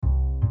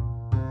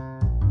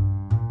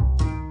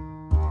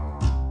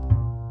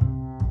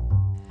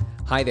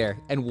Hi there,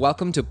 and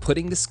welcome to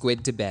Putting the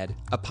Squid to Bed,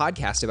 a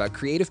podcast about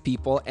creative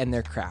people and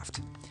their craft.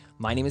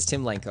 My name is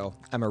Tim Lenko.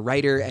 I'm a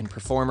writer and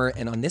performer,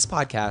 and on this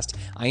podcast,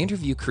 I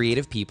interview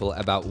creative people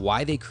about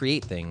why they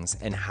create things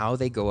and how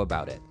they go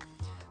about it.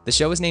 The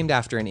show is named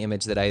after an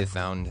image that I have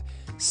found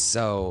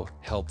so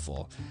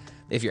helpful.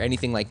 If you're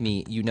anything like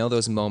me, you know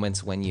those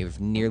moments when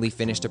you've nearly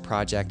finished a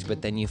project,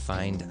 but then you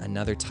find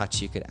another touch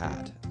you could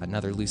add,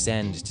 another loose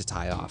end to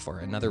tie off, or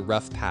another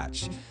rough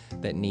patch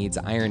that needs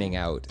ironing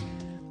out.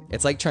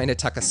 It's like trying to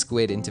tuck a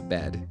squid into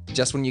bed.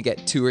 Just when you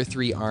get 2 or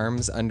 3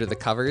 arms under the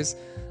covers,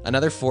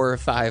 another 4 or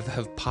 5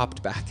 have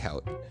popped back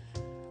out.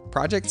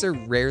 Projects are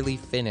rarely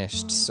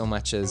finished so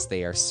much as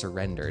they are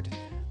surrendered.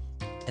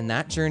 And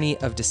that journey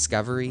of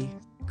discovery,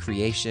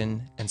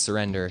 creation, and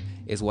surrender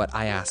is what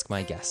I ask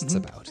my guests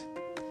about.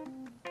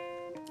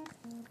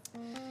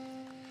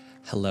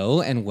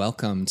 Hello and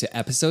welcome to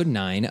episode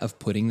 9 of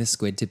Putting the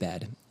Squid to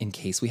Bed. In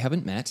case we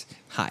haven't met,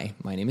 hi,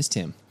 my name is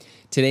Tim.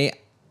 Today,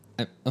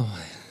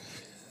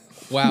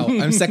 wow,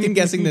 I'm second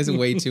guessing this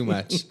way too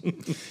much.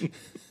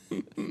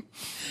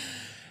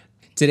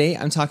 Today,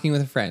 I'm talking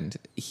with a friend.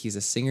 He's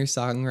a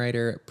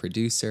singer-songwriter,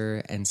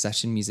 producer, and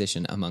session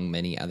musician, among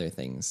many other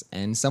things,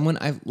 and someone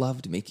I've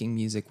loved making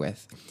music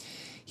with.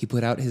 He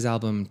put out his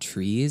album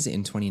Trees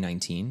in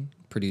 2019,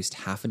 produced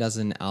half a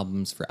dozen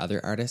albums for other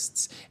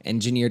artists,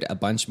 engineered a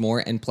bunch more,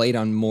 and played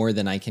on more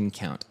than I can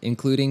count,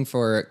 including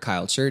for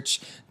Kyle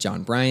Church,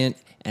 John Bryant,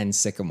 and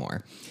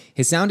Sycamore.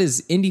 His sound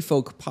is indie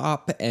folk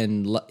pop,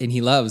 and he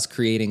loves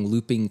creating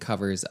looping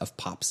covers of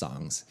pop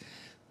songs.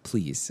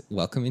 Please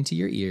welcome into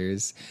your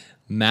ears,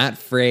 Matt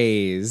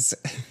Froese.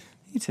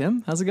 Hey,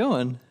 Tim. How's it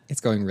going?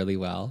 It's going really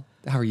well.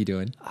 How are you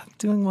doing? I'm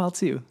doing well,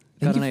 too.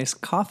 Got a nice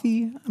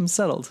coffee. I'm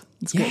settled.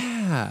 It's good.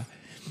 Yeah.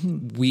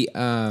 We,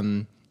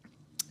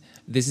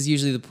 this is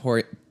usually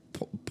the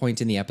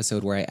point in the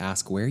episode where I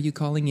ask, where are you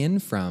calling in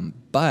from?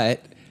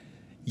 But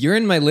you're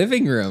in my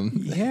living room.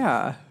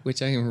 Yeah.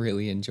 Which I am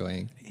really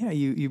enjoying. Yeah,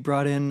 you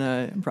brought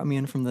me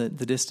in from the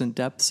distant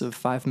depths of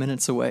 5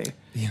 minutes away.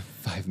 Yeah,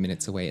 5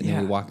 minutes away. And then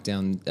we walked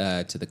down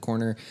to the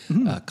corner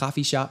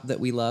coffee shop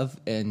that we love,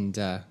 and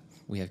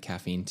we have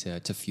caffeine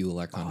to fuel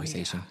our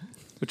conversation. Oh,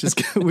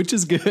 yeah. Which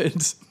is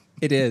good.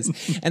 It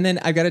is. And then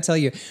I've got to tell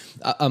you,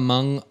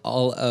 among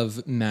all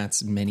of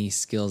Matt's many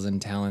skills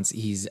and talents,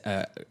 he's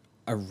a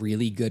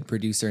really good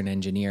producer and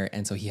engineer.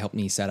 And so he helped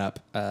me set up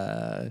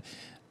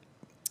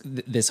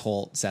this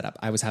whole setup.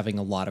 I was having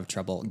a lot of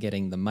trouble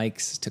getting the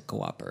mics to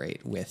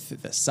cooperate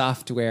with the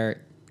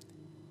software,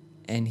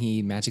 and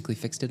he magically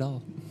fixed it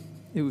all.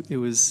 It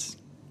was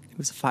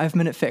a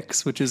 5-minute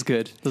fix, which is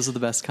good. Those are the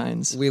best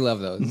kinds. We love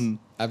those. Mm-hmm.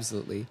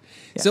 Absolutely.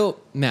 Yeah. So,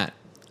 Matt,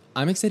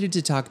 I'm excited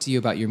to talk to you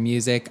about your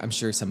music. I'm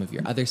sure some of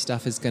your other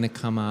stuff is going to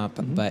come up,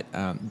 but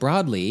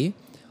broadly,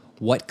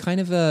 what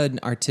kind of an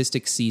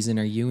artistic season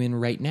are you in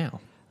right now?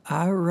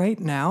 Right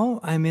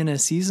now, I'm in a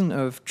season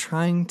of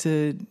trying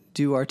to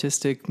do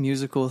artistic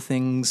musical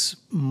things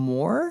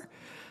more.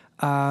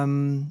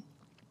 I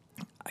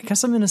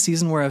guess I'm in a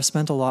season where I've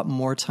spent a lot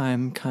more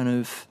time kind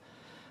of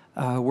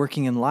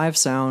working in live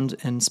sound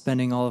and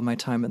spending all of my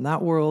time in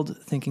that world,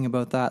 thinking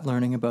about that,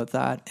 learning about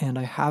that, and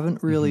I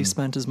haven't really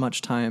spent as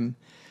much time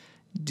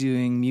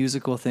doing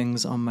musical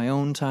things on my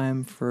own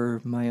time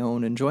for my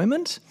own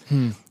enjoyment.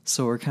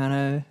 So we're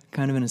kind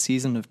of in a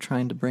season of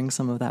trying to bring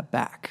some of that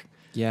back.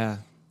 Yeah.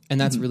 And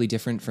that's really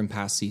different from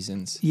past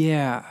seasons.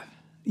 Yeah.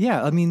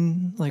 I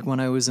mean, like when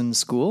I was in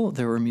school,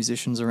 there were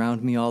musicians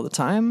around me all the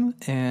time.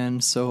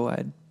 And so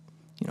I'd,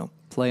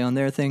 play on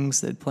their things,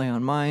 they'd play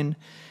on mine.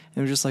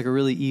 It was just like a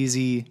really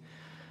easy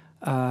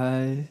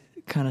kind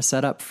of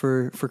setup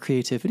for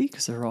creativity,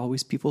 because there are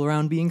always people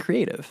around being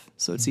creative.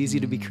 So it's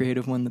easy to be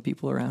creative when the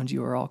people around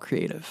you are all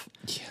creative.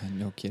 Yeah,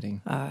 no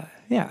kidding.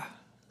 Yeah.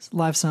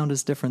 Live sound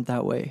is different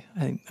that way.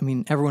 I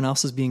mean, everyone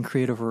else is being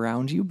creative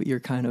around you, but you're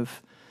kind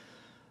of...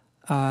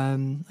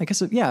 I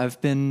guess,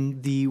 I've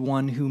been the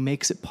one who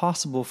makes it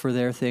possible for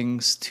their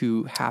things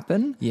to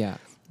happen. Yeah.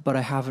 But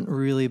I haven't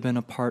really been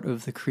a part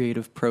of the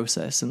creative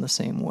process in the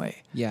same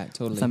way. Yeah,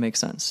 totally. If that makes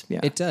sense.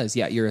 Yeah. It does.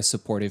 Yeah, you're a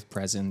supportive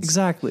presence.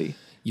 Exactly.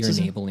 You're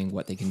enabling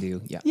what they can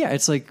do. Yeah. Yeah,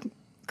 it's like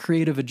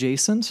creative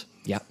adjacent.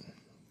 Yeah.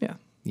 Yeah.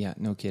 Yeah,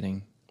 no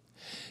kidding.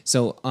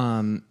 So,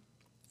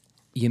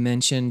 you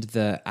mentioned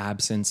the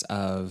absence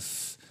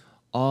of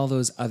all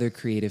those other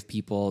creative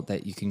people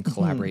that you can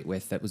collaborate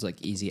with that was like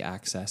easy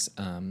access.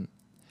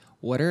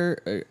 What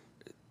are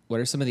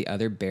some of the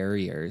other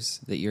barriers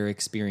that you're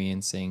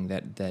experiencing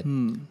that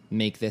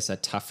make this a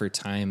tougher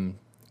time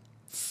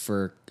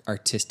for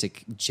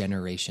artistic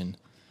generation?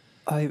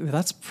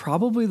 That's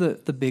probably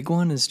the big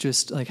one, is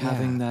just like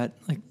having that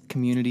like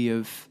community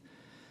of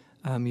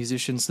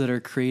musicians that are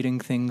creating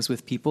things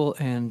with people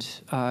and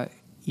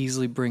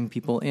easily bring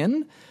people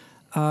in.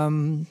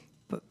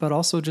 But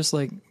also just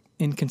like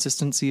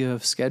inconsistency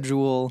of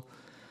schedule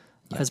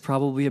is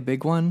probably a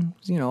big one.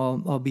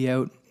 I'll be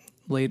out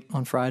late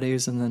on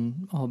Fridays, and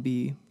then I'll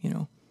be,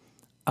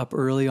 up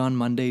early on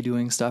Monday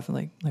doing stuff,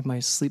 and like my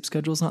sleep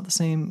schedule's not the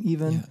same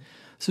even.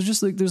 So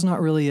just like there's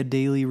not really a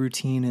daily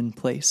routine in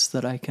place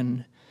that I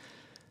can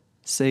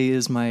say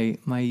is my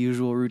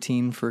usual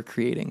routine for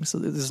creating. So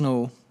there's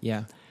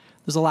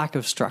a lack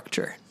of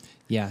structure.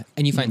 Yeah.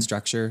 And you find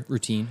structure,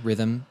 routine,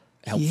 rhythm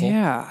helpful?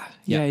 Yeah,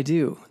 I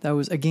do. That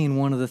was, again,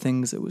 one of the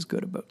things that was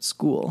good about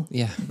school.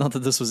 Yeah. Not that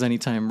this was any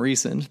time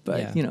recent,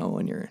 but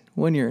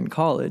when you're in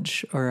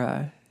college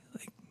or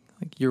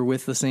like you're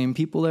with the same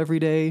people every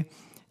day,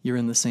 you're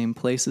in the same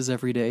places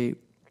every day.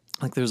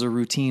 Like there's a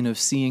routine of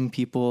seeing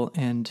people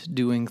and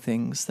doing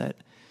things that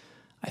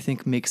I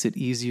think makes it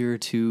easier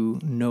to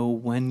know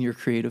when your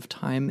creative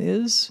time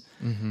is.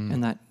 Mm-hmm.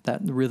 And that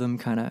rhythm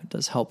kind of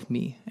does help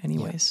me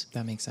anyways. Yeah,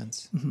 that makes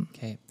sense. Mm-hmm.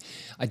 Okay.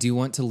 I do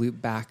want to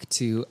loop back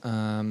to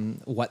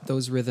what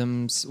those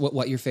rhythms,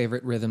 what your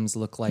favorite rhythms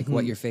look like,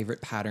 what your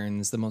favorite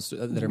patterns,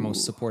 that are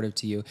most supportive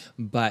to you.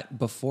 But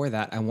before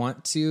that, I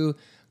want to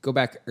go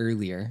back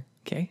earlier.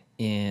 Okay.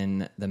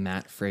 In the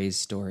Matt Froese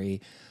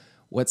story.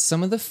 What's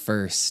some of the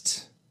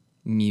first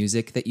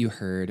music that you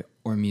heard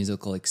or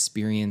musical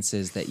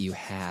experiences that you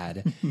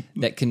had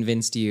that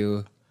convinced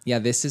you, yeah,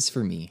 this is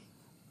for me?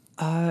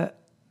 I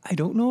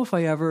don't know if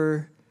I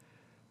ever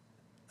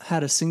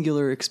had a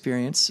singular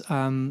experience.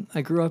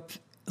 I grew up,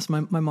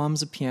 so my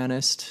mom's a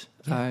pianist.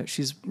 Yeah.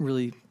 She's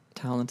really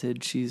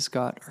talented. She's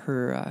got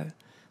her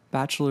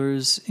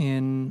bachelor's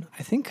in,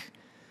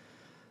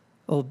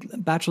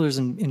 bachelor's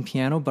in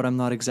piano, but I'm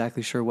not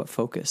exactly sure what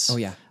focus. Oh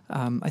yeah.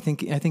 I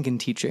think in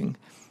teaching.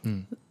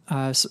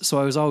 So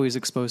I was always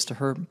exposed to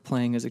her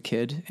playing as a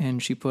kid,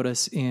 and she put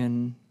us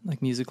in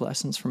like music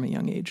lessons from a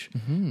young age.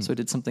 Mm-hmm. So I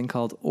did something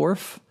called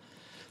Orff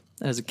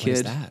as a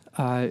kid. What is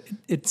that?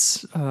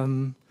 It's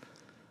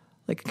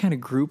like kind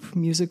of group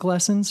music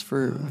lessons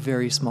for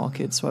very small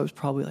kids. So I was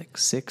probably like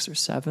 6 or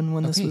 7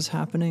 when this was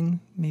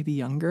happening, maybe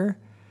younger.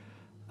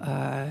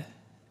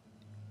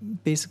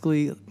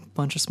 Basically a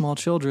bunch of small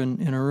children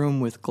in a room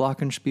with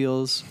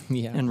glockenspiels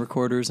and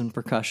recorders and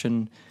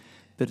percussion,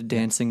 bit of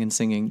dancing and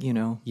singing,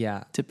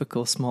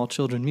 typical small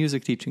children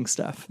music teaching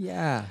stuff.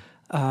 Yeah.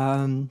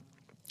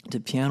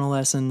 Did piano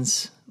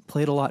lessons,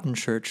 played a lot in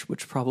church,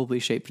 which probably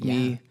shaped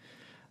me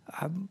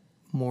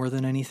more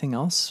than anything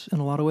else in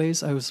a lot of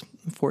ways. I was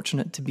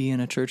fortunate to be in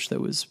a church that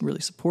was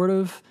really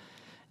supportive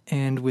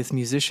and with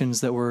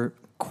musicians that were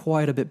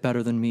quite a bit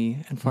better than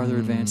me and farther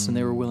advanced, and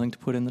they were willing to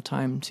put in the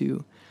time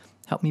to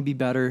help me be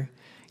better,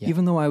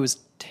 even though I was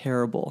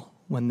terrible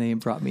when they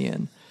brought me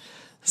in.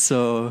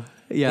 So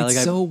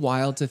it's so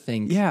wild to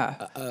think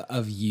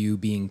of you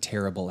being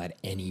terrible at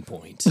any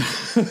point.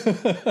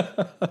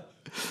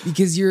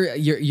 Because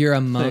you're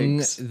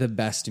among the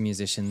best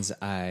musicians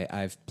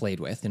I've played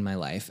with in my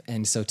life,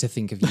 and so to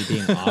think of you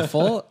being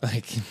awful,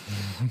 like,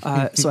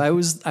 so I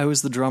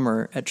was the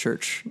drummer at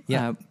church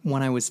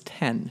when I was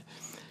 10.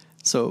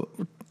 So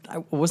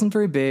I wasn't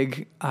very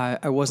big.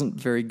 I wasn't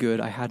very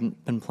good. I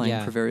hadn't been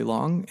playing for very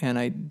long, and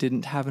I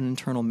didn't have an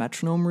internal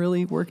metronome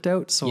really worked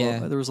out. So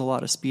there was a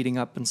lot of speeding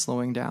up and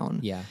slowing down.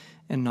 Yeah.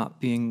 And not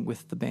being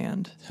with the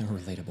band.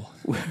 Relatable.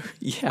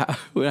 Yeah.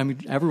 I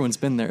mean, everyone's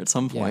been there at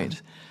some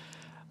point.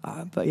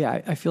 But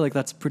I feel like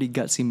that's a pretty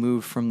gutsy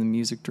move from the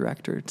music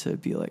director to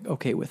be like,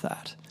 okay with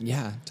that.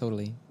 Yeah,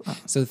 totally.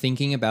 So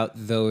thinking about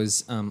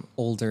those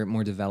older,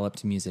 more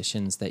developed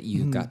musicians that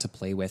you got to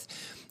play with,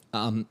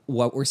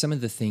 what were some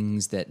of the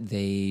things that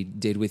they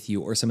did with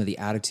you, or some of the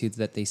attitudes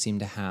that they seemed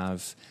to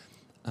have,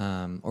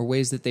 or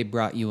ways that they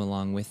brought you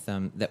along with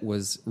them that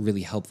was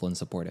really helpful and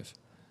supportive?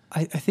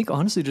 I think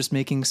honestly just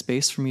making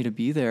space for me to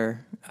be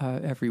there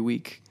every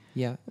week.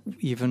 Yeah.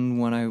 Even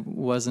when I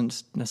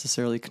wasn't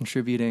necessarily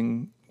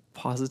contributing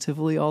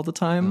positively all the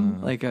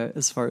time,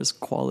 as far as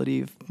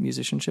quality of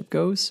musicianship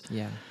goes.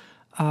 Yeah.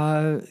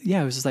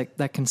 It was just like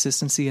that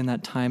consistency and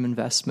that time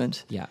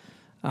investment. Yeah.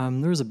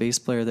 There was a bass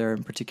player there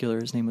in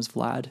particular. His name was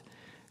Vlad,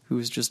 who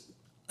was just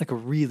like a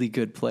really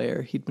good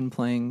player. He'd been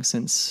playing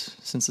since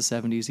the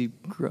 70s. He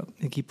grew up,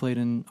 I think he played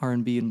in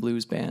R&B and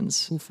blues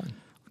bands. Ooh, fun.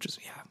 Which is,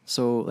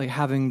 so like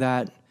having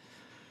that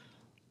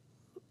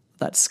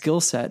skill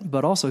set,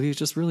 but also he was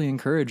just really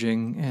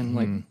encouraging. And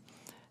like,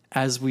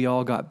 as we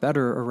all got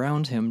better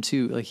around him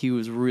too, like he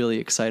was really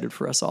excited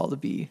for us all to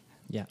be,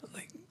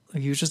 like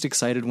he was just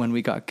excited when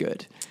we got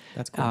good.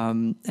 That's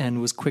cool.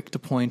 And was quick to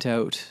point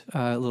out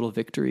little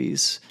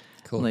victories.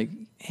 Cool. Like,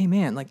 hey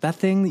man, like that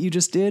thing that you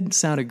just did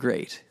sounded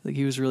great. Like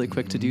he was really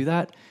quick to do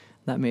that.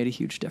 That made a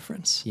huge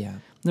difference. Yeah.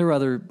 There were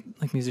other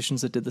like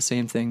musicians that did the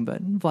same thing,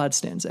 but Vlad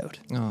stands out.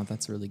 Oh,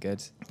 that's really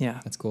good. Yeah.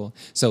 That's cool.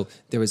 So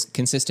there was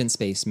consistent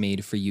space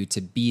made for you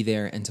to be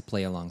there and to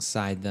play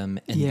alongside them.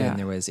 And then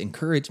there was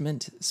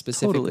encouragement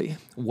specifically. Totally.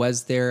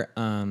 Was there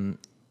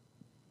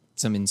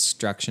some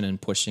instruction and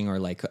pushing, or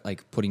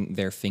like putting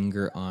their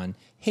finger on,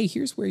 hey,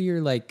 here's where you're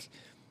like,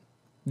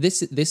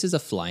 this is a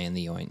fly in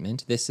the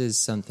ointment. This is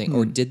something,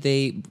 or did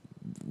they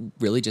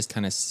really just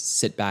kind of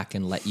sit back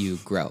and let you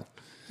grow?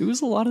 It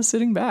was a lot of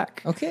sitting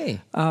back. Okay.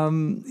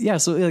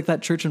 So like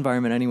that church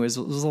environment anyways,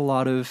 it was a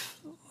lot of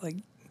like,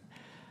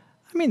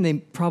 I mean, they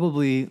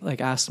probably like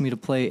asked me to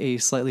play a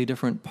slightly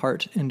different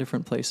part in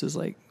different places.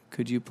 Like,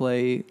 could you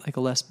play like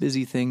a less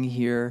busy thing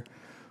here?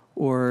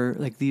 or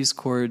like these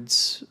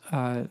chords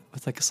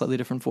with like a slightly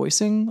different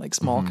voicing, like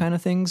small kind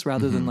of things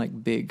rather than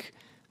like big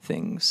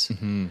things.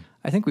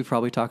 I think we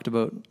probably talked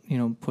about,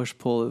 push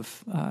pull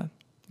of,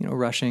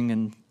 rushing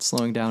and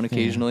slowing down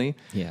occasionally.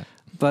 Yeah.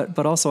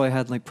 But also I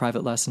had like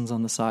private lessons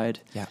on the side.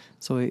 Yeah.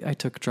 So I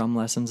took drum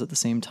lessons at the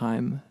same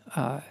time.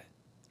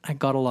 I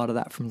got a lot of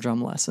that from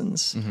drum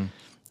lessons.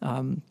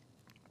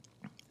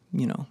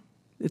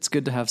 It's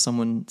good to have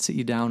someone sit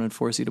you down and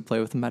force you to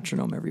play with a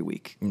metronome every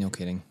week. No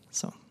kidding.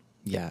 So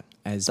yeah,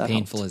 as that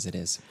painful helped. as it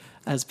is.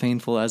 As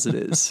painful as it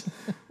is.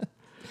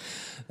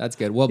 That's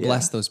good. Well,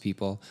 bless those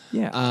people.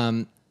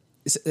 Yeah.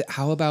 So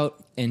how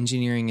about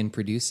engineering and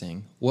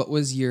producing? What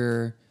was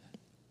your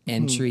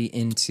entry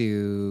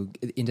into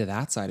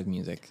that side of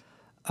music?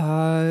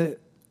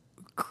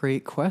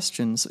 Great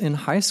questions. In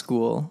high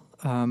school,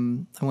 I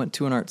went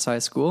to an arts high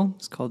school.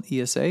 It's called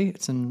ESA.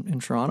 It's in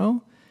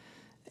Toronto.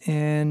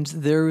 And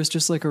there was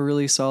just like a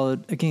really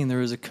solid, again, there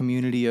was a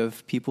community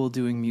of people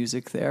doing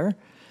music there.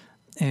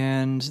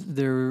 And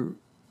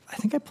I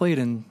think I played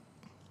in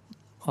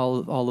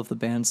all of the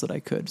bands that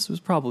I could. So it was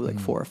probably like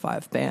 4 or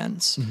 5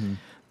 bands.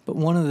 But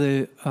one of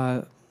the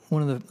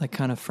like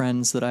kind of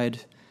friends that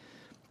I'd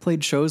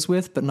played shows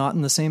with, but not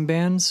in the same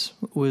bands,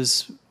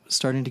 was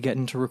starting to get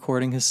into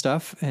recording his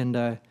stuff. And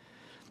I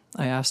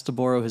asked to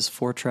borrow his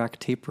 4-track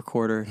tape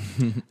recorder.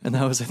 And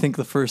that was, I think,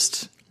 the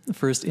first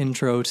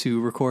intro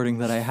to recording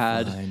that I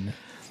had. Fine.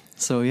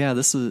 So yeah,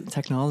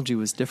 technology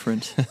was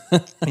different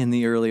in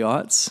the early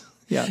aughts.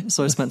 Yeah.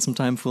 So I spent some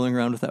time fooling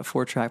around with that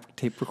 4-track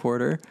tape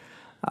recorder.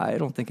 I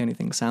don't think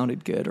anything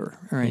sounded good or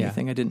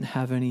anything. I didn't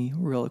have any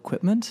real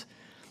equipment.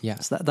 Yeah.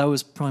 So that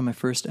was probably my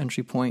first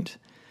entry point.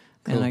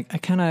 Cool. And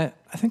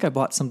I think I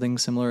bought something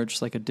similar,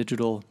 just like a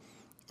digital,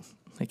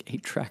 like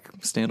 8-track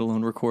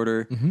standalone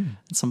recorder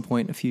at some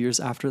point a few years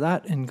after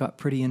that, and got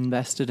pretty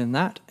invested in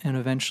that, and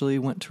eventually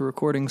went to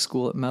recording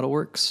school at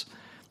Metalworks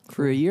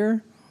for a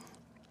year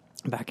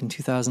back in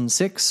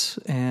 2006,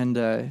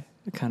 and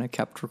kind of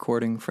kept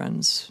recording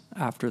friends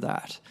after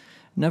that.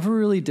 Never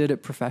really did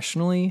it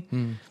professionally.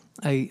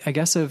 I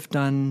guess I've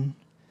done,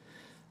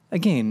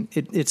 again,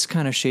 it's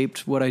kind of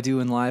shaped what I do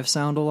in live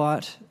sound a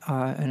lot,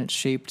 and it's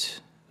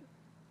shaped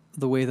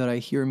the way that I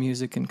hear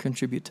music and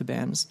contribute to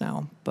bands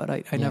now. But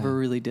I never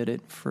really did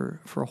it for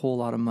a whole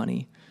lot of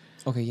money.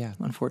 Okay, yeah.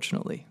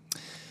 Unfortunately.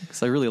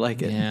 Because I really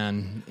like it.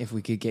 Man, if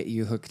we could get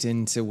you hooked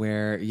into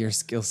where your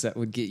skill set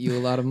would get you a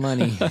lot of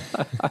money.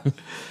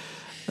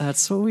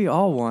 That's what we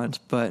all want.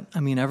 But, I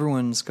mean,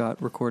 everyone's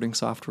got recording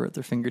software at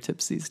their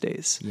fingertips these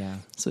days. Yeah.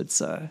 So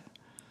it's, I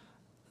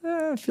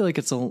feel like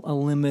it's a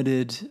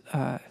limited...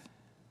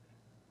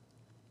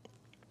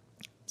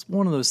 it's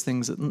one of those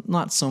things that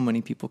not so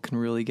many people can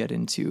really get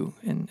into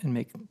and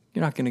make...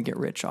 You're not going to get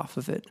rich off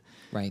of it.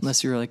 Right.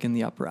 Unless you're like in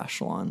the upper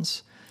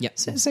echelons. Yeah.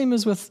 Same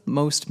as with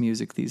most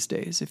music these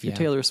days. If you're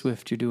Taylor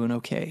Swift, you're doing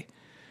okay.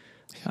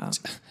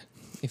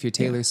 If you're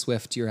Taylor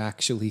Swift, you're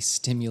actually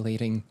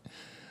stimulating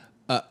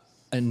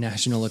a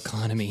national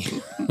economy.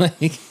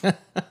 Like,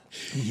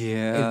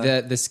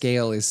 the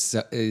scale is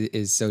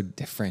so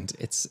different.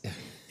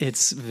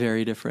 It's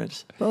very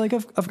different. But like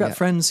I've got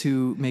friends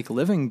who make a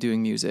living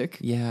doing music.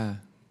 Yeah.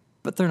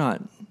 But they're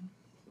not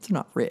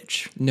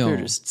rich. No. They're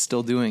just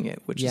still doing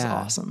it, which is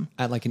awesome.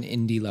 At like an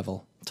indie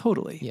level.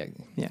 Totally. Yeah.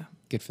 Yeah.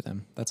 Good for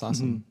them. That's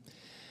awesome.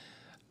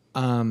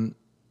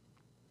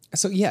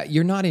 So yeah,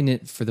 you're not in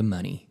it for the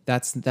money.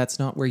 That's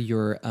not where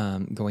you're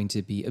going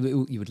to be.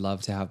 You would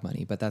love to have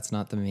money, but that's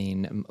not the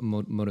main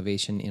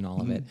motivation in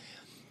all of it.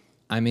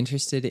 I'm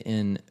interested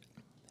in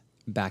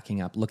backing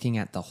up, looking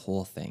at the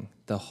whole thing,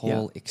 the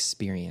whole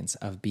experience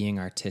of being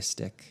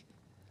artistic,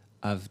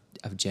 of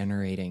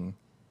generating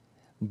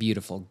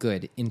beautiful,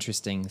 good,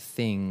 interesting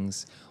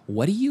things.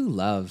 What do you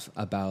love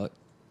about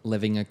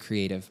living a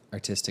creative,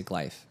 artistic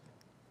life?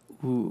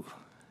 Ooh,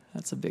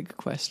 that's a big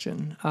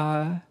question.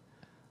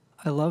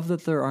 I love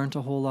that there aren't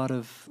a whole lot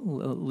of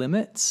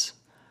limits.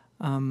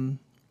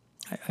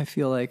 I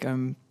feel like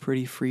I'm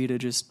pretty free to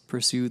just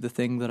pursue the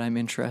thing that I'm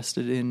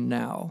interested in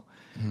now,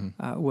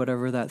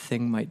 whatever that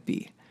thing might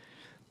be.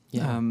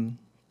 Yeah.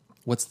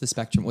 What's the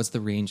spectrum? What's the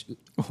range?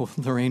 Well,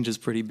 the range is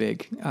pretty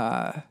big.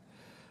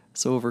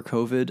 So over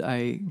COVID,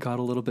 I got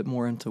a little bit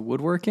more into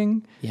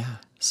woodworking. Yeah.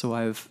 So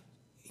I've,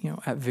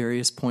 at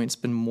various points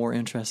been more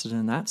interested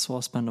in that. So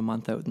I'll spend a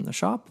month out in the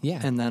shop.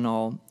 Yeah. And then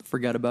I'll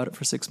forget about it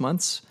for 6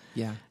 months.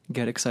 Yeah.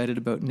 Get excited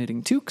about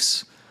knitting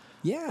toques.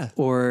 Yeah.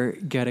 Or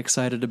get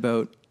excited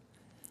about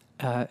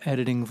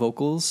editing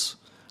vocals,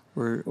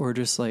 or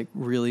just like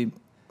really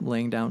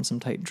laying down some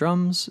tight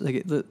drums.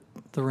 Like the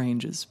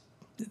range is,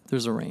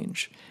 there's a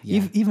range.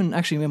 Yeah. Even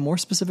actually more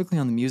specifically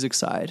on the music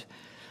side.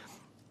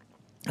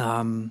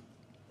 So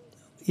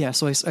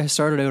I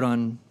started out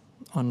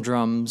on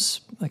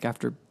drums, like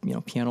after,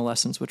 piano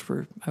lessons, which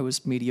I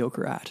was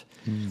mediocre at.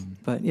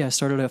 But yeah, I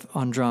started off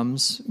on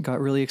drums,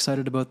 got really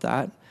excited about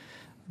that,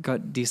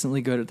 got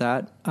decently good at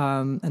that,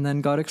 and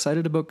then got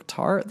excited about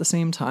guitar at the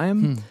same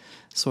time.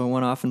 So I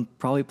went off and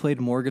probably played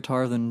more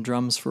guitar than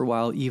drums for a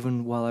while,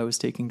 even while I was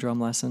taking drum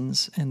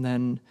lessons. And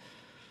then,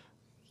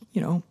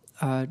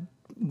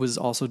 was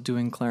also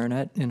doing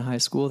clarinet in high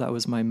school. That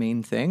was my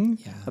main thing,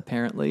 Yeah.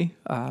 apparently.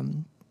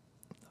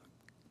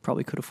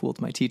 Probably could have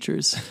fooled my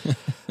teachers.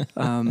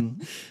 But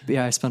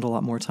yeah, I spent a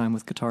lot more time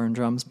with guitar and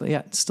drums. But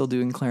yeah, still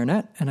doing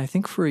clarinet. And I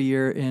think for a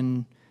year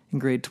in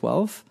grade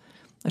 12,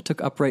 I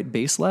took upright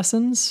bass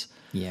lessons.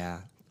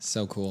 Yeah.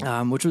 So cool.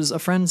 Which was a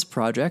friend's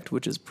project,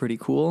 which is pretty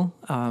cool.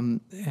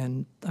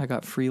 And I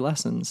got free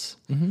lessons.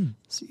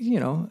 So,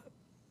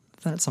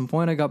 then at some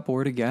point I got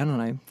bored again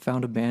and I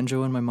found a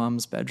banjo in my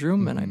mom's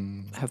bedroom and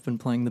I have been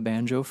playing the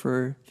banjo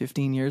for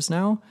 15 years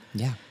now.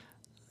 Yeah.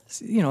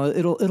 So,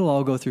 it'll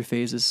all go through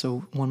phases.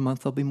 So 1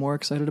 month I'll be more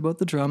excited about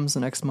the drums. The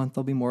next month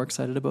I'll be more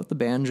excited about the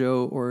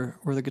banjo or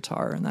the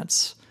guitar. And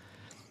that's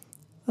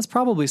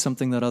probably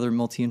something that other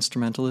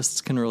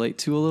multi-instrumentalists can relate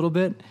to a little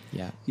bit.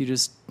 Yeah. You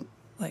just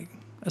like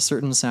a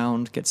certain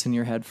sound gets in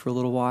your head for a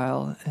little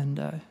while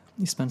and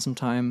you spend some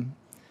time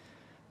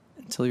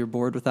until you're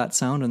bored with that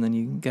sound and then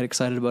you get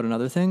excited about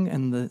another thing.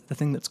 And the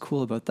thing that's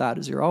cool about that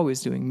is you're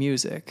always doing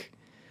music,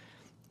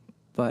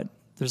 but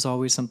there's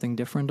always something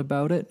different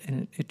about it,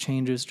 and it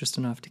changes just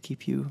enough to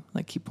keep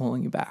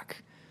pulling you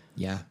back.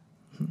 Yeah,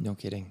 no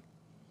kidding.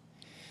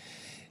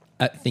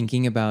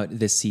 Thinking about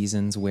the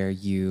seasons where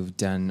you've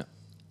done,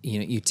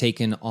 you've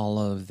taken all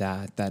of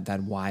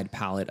that wide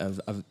palette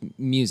of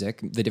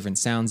music, the different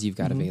sounds you've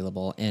got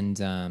available, and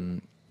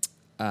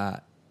how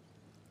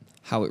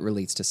it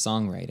relates to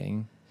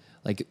songwriting,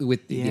 like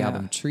with the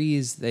album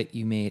Trees that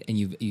you made, and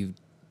you've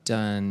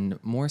done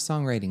more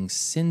songwriting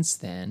since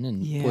then,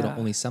 and put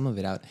only some of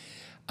it out.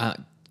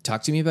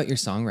 Talk to me about your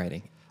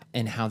songwriting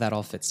and how that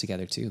all fits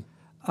together too.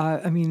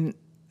 I mean,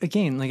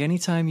 again, like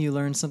anytime you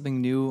learn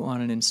something new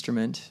on an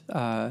instrument,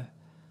 I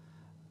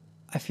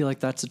feel like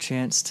that's a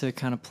chance to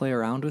kind of play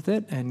around with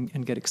it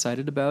and get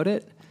excited about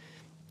it.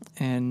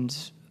 And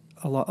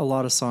a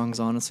lot of songs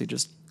honestly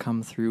just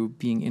come through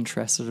being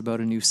interested about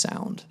a new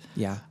sound.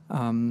 Yeah.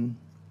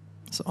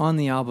 So on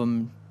the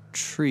album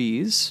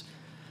Trees,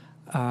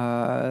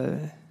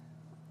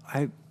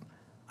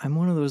 I'm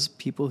one of those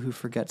people who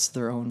forgets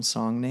their own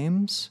song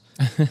names.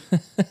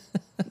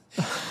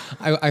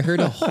 I heard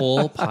a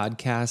whole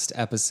podcast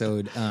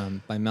episode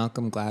by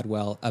Malcolm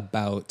Gladwell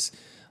about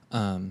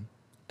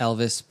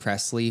Elvis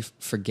Presley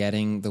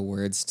forgetting the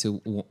words to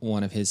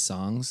one of his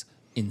songs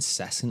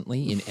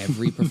incessantly in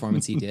every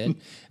performance he did.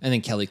 And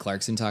then Kelly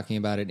Clarkson talking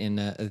about it in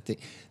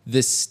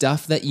the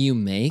stuff that you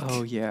make.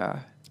 Oh, yeah.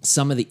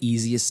 Some of the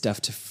easiest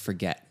stuff to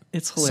forget.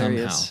 It's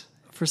hilarious. Somehow.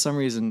 For some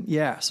reason,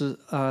 yeah. So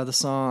the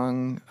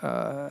song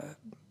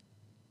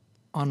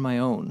 "On My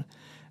Own"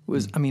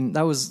 was, I mean,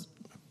 that was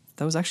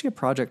actually a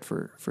project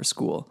for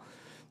school,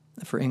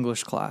 for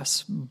English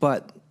class.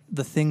 But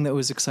the thing that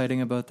was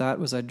exciting about that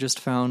was I just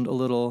found a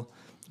little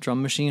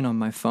drum machine on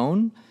my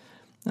phone,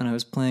 and I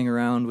was playing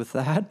around with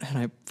that, and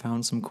I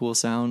found some cool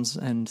sounds,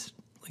 and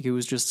like it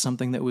was just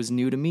something that was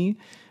new to me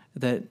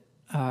that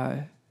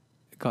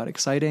got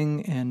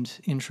exciting and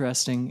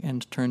interesting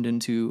and turned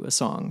into a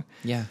song.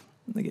 Yeah,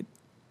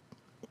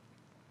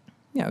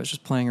 I was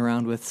just playing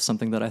around with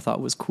something that I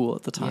thought was cool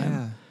at the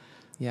time.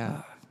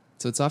 Yeah.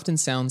 So it's often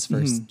sounds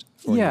first.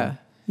 For you.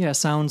 Yeah.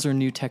 Sounds or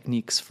new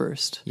techniques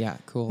first. Yeah.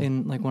 Cool.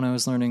 In like when I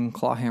was learning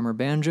clawhammer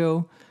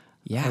banjo,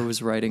 I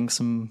was writing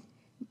some,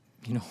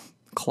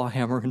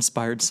 clawhammer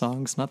inspired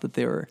songs. Not that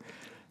they were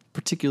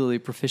particularly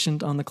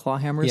proficient on the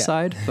clawhammer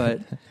side,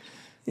 but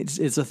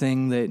it's a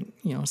thing that,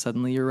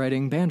 suddenly you're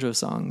writing banjo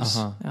songs.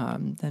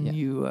 Then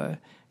you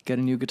get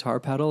a new guitar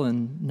pedal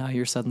and now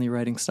you're suddenly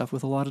writing stuff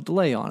with a lot of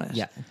delay on it.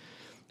 Yeah.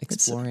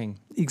 Exploring.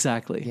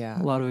 Exactly.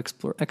 Yeah. A lot of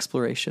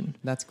exploration.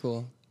 That's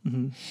cool.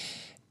 Mm-hmm.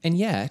 And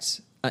yet,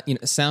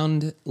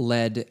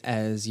 sound-led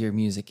as your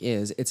music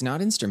is, it's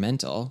not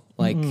instrumental.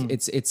 Like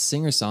it's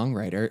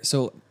singer-songwriter.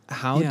 So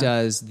how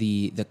does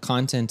the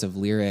content of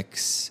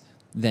lyrics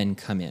then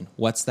come in?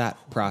 What's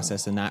that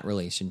process and that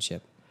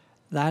relationship?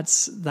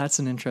 That's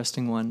an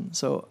interesting one.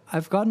 So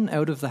I've gotten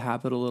out of the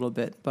habit a little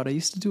bit, but I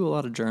used to do a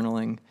lot of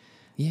journaling.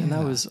 Yeah. And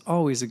that was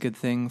always a good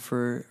thing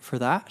for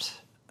that.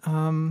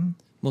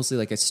 Mostly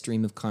like a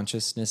stream of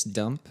consciousness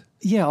dump.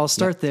 Yeah, I'll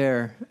start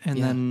there, and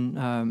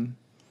then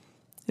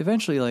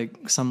eventually,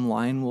 like some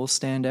line will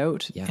stand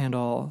out, and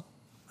I'll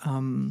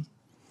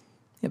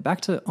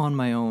back to On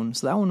My Own.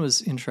 So that one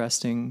was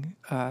interesting.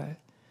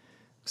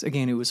 'Cause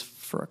again, it was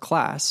for a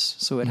class,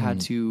 so it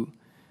had to.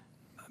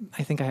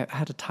 I think I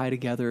had to tie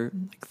together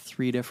like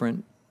 3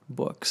 different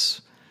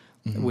books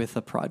with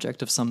a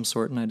project of some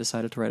sort, and I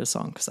decided to write a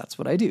song because that's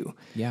what I do.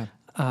 Yeah.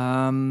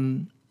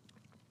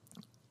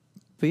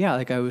 But yeah,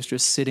 like I was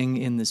just sitting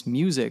in this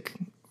music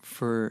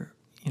for,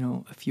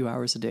 a few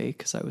hours a day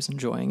because I was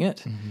enjoying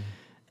it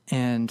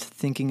and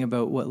thinking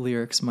about what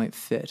lyrics might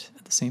fit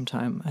at the same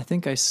time. I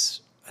think I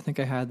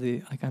had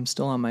I'm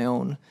still on my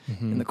own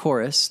in the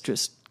chorus,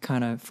 just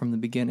kind of from the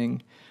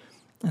beginning,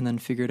 and then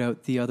figured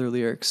out the other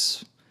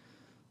lyrics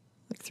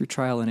like through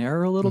trial and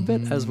error a little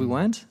bit as we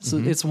went. So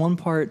it's one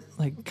part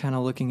like kind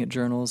of looking at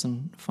journals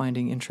and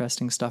finding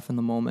interesting stuff in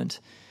the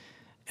moment.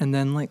 And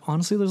then like,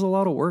 honestly, there's a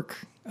lot of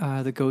work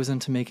that goes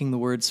into making the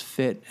words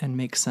fit and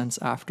make sense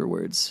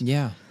afterwards.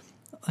 Yeah.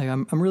 like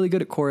I'm really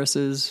good at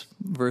choruses.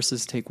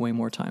 Verses take way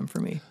more time for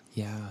me.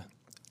 Yeah.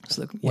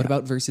 So What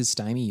about verses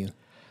stymie you?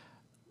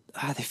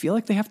 they feel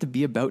like they have to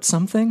be about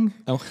something.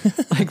 Oh,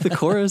 Like the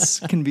chorus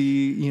can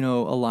be, you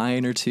know, a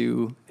line or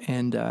two,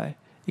 and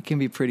it can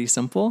be pretty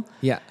simple.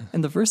 yeah.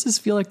 And the verses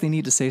feel like they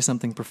need to say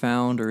something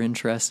profound or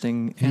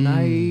interesting. And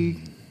I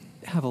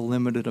have a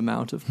limited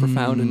amount of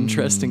profound and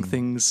interesting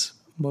things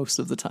most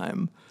of the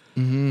time.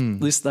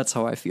 At least that's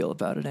how I feel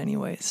about it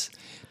anyways.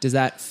 Does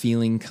that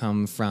feeling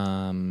come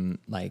from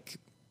like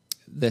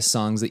the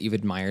songs that you've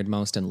admired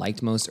most and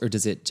liked most, or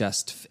does it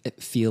just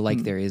feel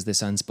like there is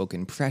this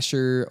unspoken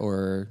pressure,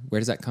 or where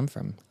does that come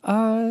from?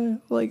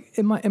 Like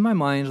in my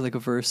mind, like a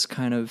verse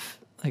kind of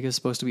like is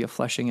supposed to be a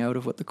fleshing out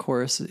of what the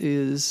chorus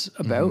is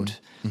about.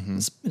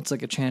 It's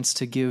like a chance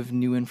to give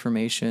new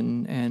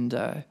information and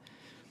like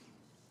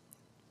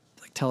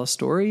tell a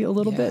story a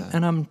little bit.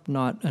 And I'm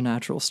not a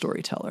natural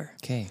storyteller.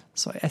 Okay.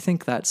 So I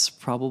think that's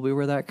probably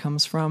where that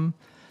comes from.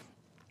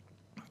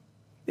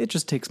 It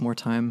just takes more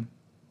time.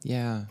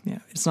 Yeah. Yeah.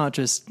 It's not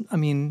just, I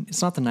mean,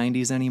 it's not the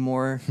 90s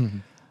anymore.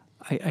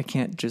 I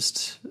can't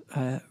just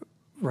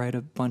write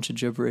a bunch of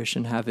gibberish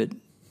and have it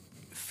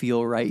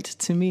feel right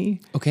to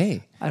me.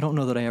 Okay. I don't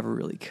know that I ever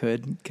really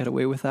could get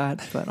away with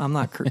that, but I'm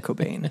not Kurt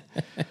Cobain.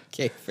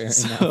 Okay, fair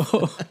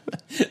enough.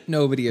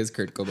 Nobody is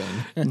Kurt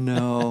Cobain.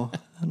 No,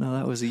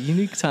 that was a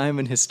unique time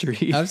in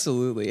history.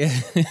 Absolutely.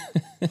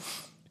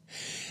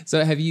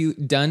 So have you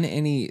done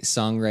any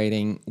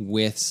songwriting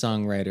with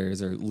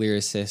songwriters or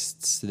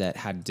lyricists that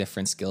had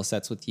different skill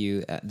sets with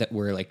you that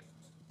were like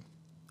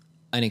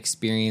an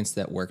experience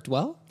that worked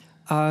well?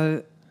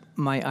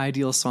 My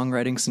ideal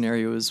songwriting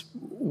scenario is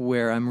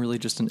where I'm really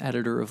just an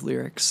editor of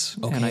lyrics.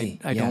 Okay,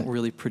 and I don't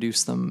really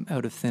produce them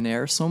out of thin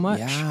air so much.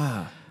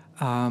 Yeah.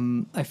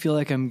 I feel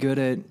like I'm good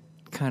at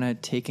kind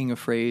of taking a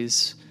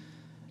phrase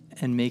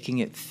and making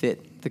it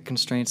fit the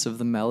constraints of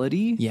the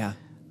melody. Yeah.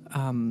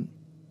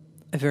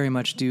 I very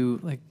much do,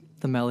 like,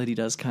 the melody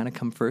does kind of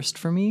come first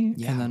for me.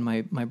 Yeah. And then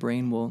my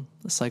brain will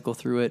cycle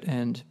through it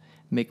and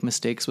make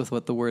mistakes with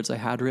what the words I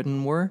had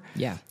written were.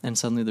 Yeah. And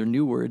suddenly they're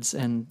new words,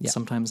 and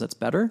sometimes that's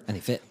better. And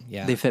they fit.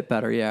 Yeah. They fit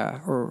better,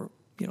 yeah. Or,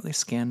 you know, they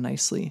scan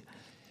nicely.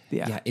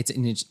 Yeah. Yeah,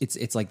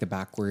 it's like the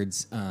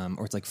backwards,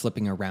 or it's like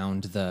flipping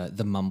around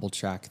the mumble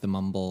track, the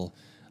mumble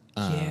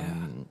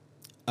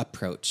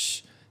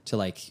approach to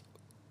like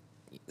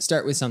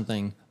start with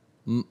something,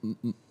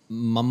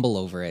 mumble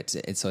over it,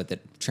 so that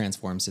it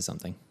transforms to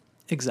something.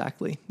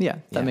 Exactly. Yeah,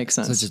 that makes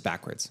sense. So it's just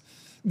backwards.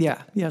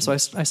 Yeah. So I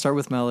start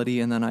with melody,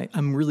 and then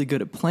I'm really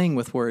good at playing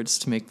with words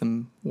to make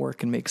them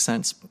work and make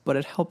sense. But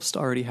it helps to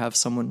already have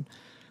someone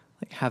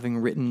like having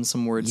written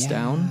some words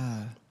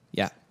down.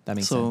 Yeah, that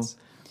makes sense.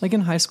 Like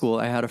in high school,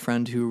 I had a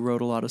friend who wrote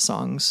a lot of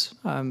songs.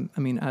 I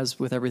mean, as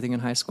with everything in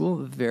high school,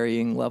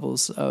 varying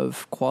levels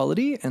of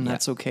quality, and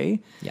that's okay.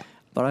 Yeah.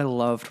 But I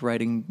loved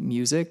writing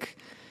music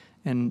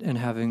and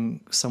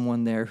having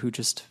someone there who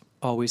just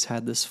always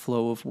had this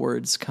flow of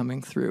words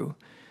coming through,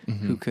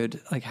 who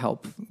could like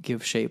help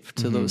give shape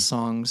to those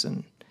songs,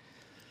 and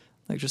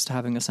like just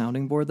having a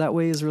sounding board that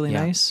way is really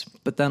nice.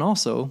 But then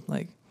also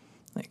like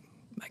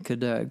I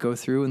could go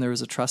through and there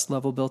was a trust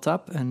level built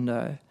up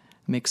and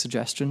make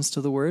suggestions to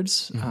the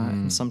words.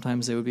 And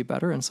sometimes they would be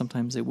better and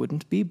sometimes they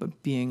wouldn't be,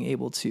 but being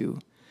able to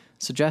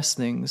suggest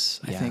things,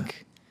 I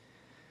think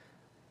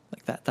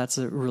like that's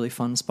a really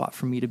fun spot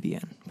for me to be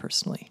in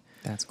personally.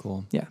 That's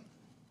cool. Yeah.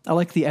 I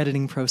like the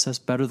editing process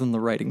better than the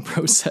writing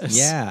process.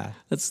 Yeah.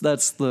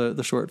 That's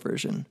the short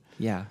version.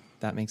 Yeah,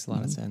 that makes a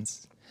lot of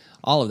sense.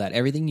 All of that,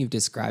 everything you've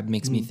described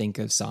makes me think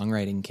of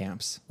songwriting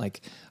camps,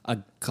 like a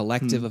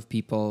collective of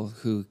people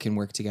who can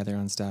work together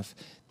on stuff.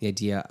 The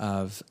idea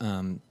of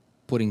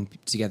putting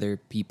together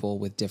people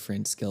with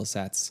different skill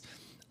sets.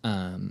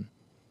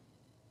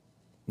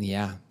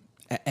 Yeah.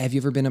 Have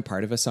you ever been a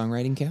part of a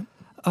songwriting camp?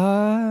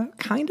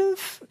 Kind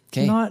of.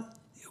 Okay.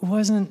 It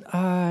wasn't.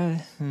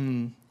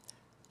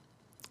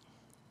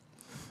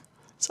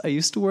 So I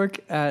used to work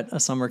at a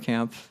summer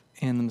camp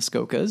in the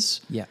Muskokas.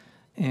 Yeah.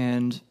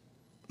 And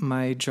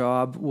my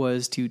job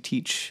was to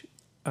teach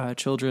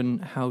children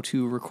how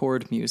to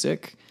record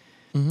music.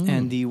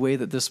 And the way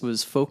that this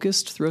was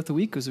focused throughout the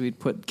week was we'd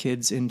put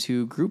kids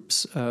into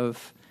groups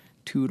of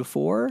 2 to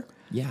 4.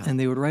 Yeah. And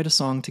they would write a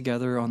song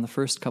together on the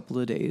first couple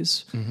of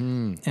days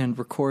and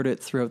record it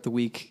throughout the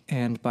week.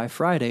 And by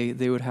Friday,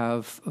 they would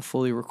have a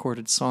fully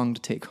recorded song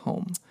to take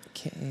home.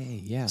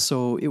 Okay, yeah.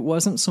 So it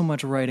wasn't so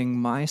much writing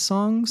my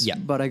songs, Yeah.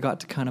 but I got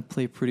to kind of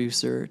play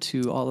producer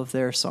to all of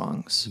their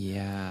songs.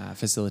 Yeah,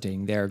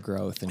 facilitating their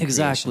growth and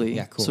Exactly. creation.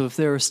 Yeah, cool. So if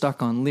they were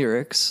stuck on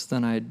lyrics,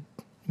 then I'd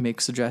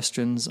make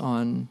suggestions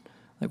on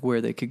like where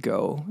they could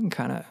go and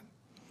kind of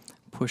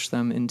push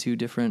them into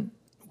different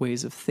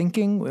ways of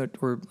thinking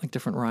or like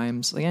different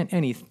rhymes, like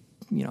any,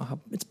 you know,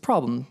 it's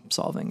problem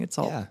solving. It's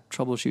all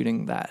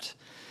troubleshooting that.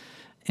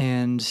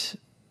 And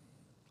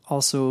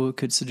also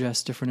could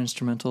suggest different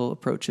instrumental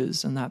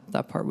approaches. And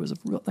that part was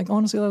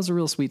honestly, that was a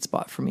real sweet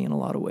spot for me in a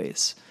lot of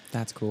ways.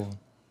 That's cool.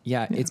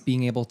 Yeah. It's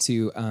being able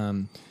to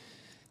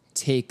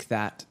take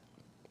that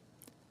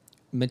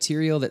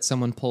material that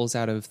someone pulls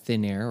out of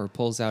thin air or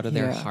pulls out of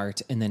their Yeah.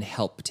 heart and then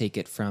help take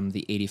it from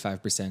the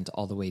 85%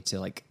 all the way to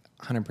like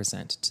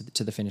 100%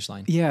 to the finish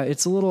line. Yeah,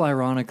 it's a little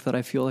ironic that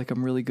I feel like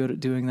I'm really good at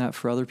doing that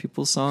for other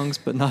people's songs,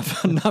 but not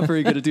not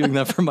very good at doing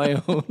that for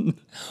my own.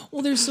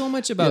 Well, there's so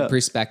much about Yeah.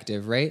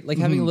 perspective, right? Like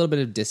having a little bit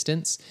of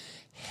distance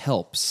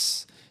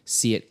helps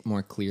see it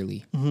more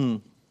clearly.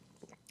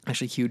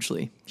 Actually,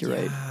 hugely. You're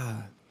right.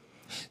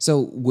 So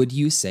would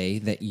you say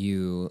that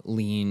you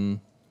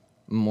lean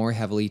more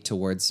heavily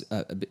towards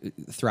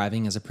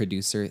thriving as a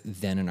producer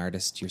than an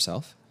artist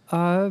yourself?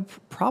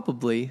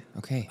 Probably.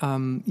 Okay.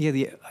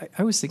 Yeah,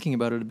 I was thinking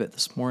about it a bit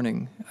this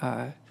morning.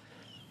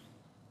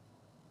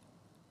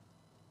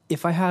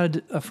 If I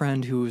had a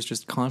friend who was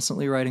just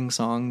constantly writing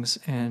songs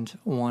and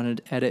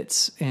wanted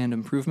edits and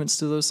improvements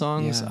to those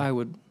songs, Yeah. I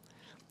would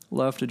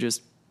love to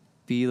just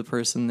be the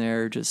person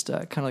there, just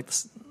kind of like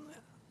this.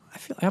 I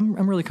feel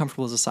I'm really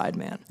comfortable as a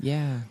sideman,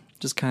 Yeah.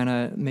 just kind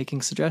of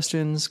making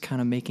suggestions, kind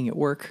of making it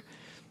work.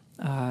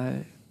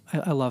 I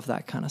love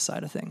that kind of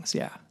side of things.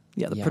 Yeah.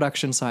 The Yeah.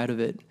 production side of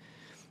it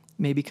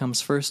maybe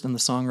comes first, and the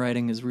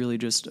songwriting is really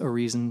just a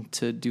reason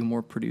to do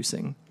more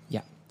producing.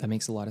 Yeah, that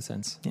makes a lot of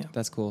sense. Yeah.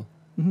 That's cool.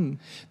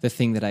 The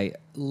thing that I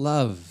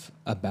love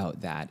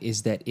about that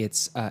is that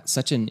it's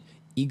such an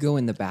ego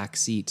in the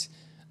backseat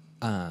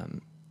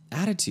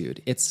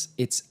attitude.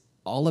 It's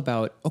all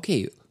about,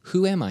 okay,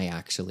 who am I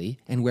actually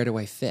and where do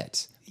I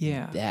fit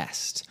Yeah.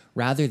 best,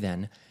 rather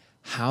than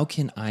how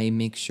can I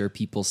make sure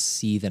people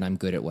see that I'm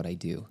good at what I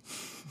do?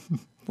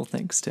 Well,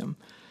 thanks, Tim.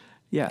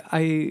 Yeah,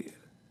 I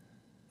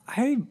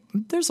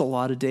there's a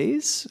lot of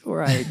days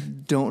where I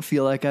don't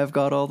feel like I've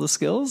got all the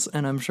skills,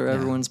 and I'm sure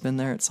everyone's been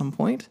there at some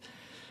point.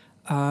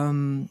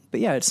 But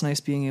yeah, it's nice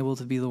being able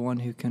to be the one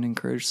who can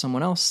encourage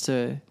someone else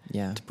to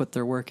put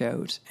their work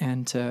out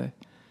and to,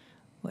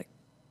 like,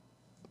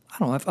 I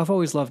don't know. I've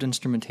always loved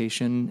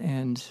instrumentation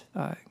and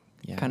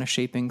kind of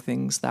shaping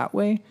things that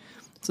way.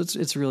 So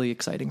it's really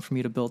exciting for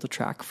me to build a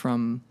track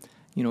from,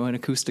 an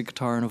acoustic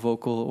guitar and a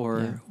vocal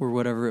or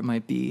whatever it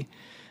might be,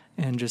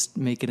 and just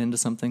make it into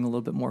something a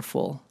little bit more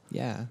full.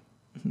 Yeah,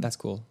 that's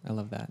cool. I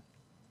love that.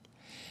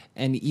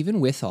 And even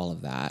with all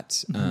of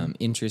that,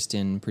 interest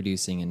in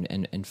producing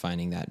and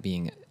finding that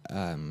being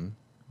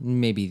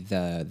maybe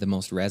the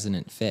most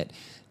resonant fit,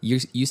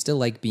 you still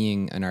like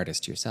being an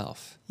artist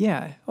yourself.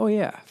 Yeah. Oh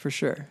yeah, for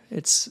sure.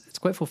 It's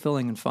quite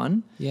fulfilling and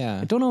fun. Yeah.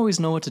 I don't always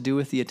know what to do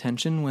with the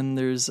attention when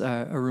there's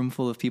a room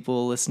full of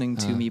people listening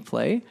to me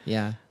play.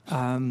 Yeah.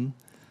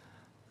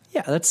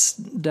 Yeah, that's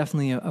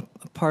definitely a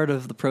part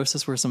of the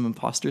process where some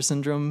imposter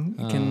syndrome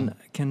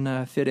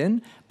can fit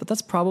in. But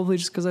that's probably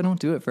just because I don't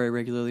do it very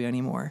regularly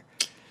anymore.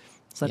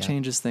 So that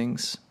changes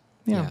things.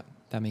 Yeah.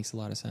 That makes a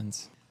lot of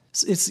sense.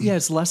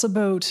 It's less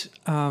about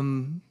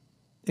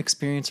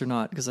experience or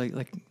not, because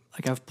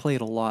I've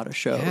played a lot of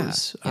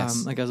shows,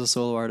 Yes. like as a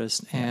solo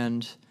artist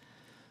and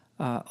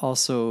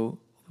also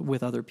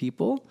with other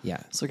people.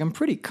 Yeah. So I'm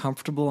pretty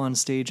comfortable on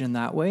stage in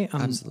that way.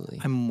 Absolutely.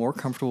 I'm more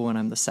comfortable when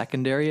I'm the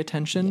secondary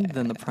attention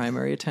than the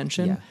primary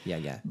attention.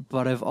 Yeah.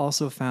 But I've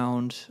also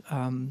found, so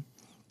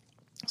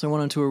I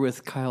went on tour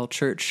with Kyle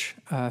Church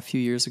a few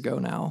years ago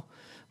now.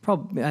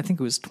 Probably, I think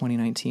it was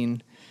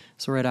 2019.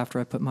 So right after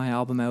I put my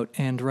album out,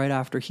 and right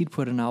after he'd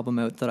put an album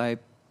out that I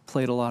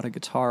played a lot of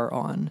guitar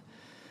on.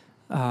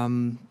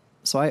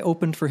 So I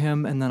opened for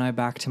him, and then I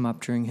backed him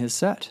up during his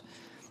set.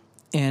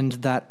 And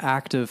that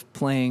act of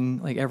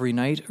playing like every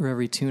night or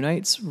every 2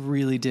 nights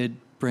really did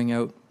bring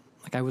out,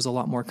 like, I was a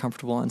lot more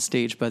comfortable on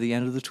stage by the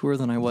end of the tour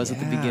than I was at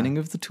the beginning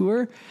of the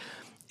tour.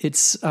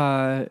 It's,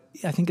 I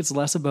think it's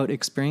less about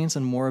experience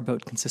and more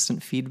about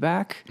consistent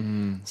feedback.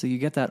 So you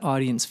get that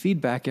audience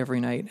feedback every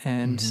night,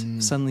 and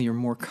suddenly you're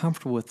more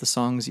comfortable with the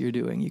songs you're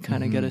doing. You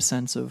kind of get a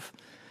sense of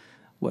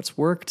what's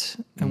worked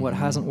and what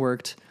hasn't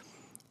worked.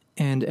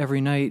 And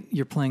every night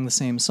you're playing the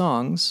same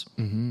songs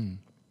and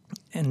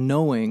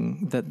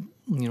knowing that,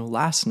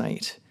 last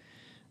night,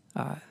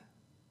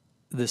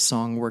 this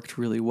song worked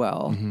really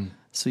well.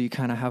 So you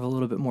kind of have a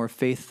little bit more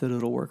faith that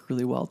it'll work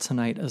really well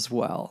tonight as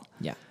well.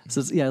 Yeah.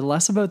 So it's,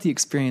 less about the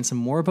experience and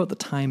more about the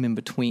time in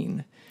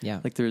between. Yeah.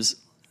 Like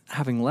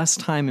having less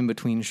time in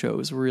between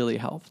shows really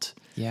helped.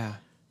 Yeah.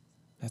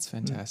 That's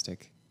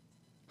fantastic.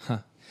 Huh.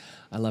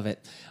 I love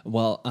it.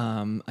 Well,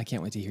 I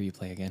can't wait to hear you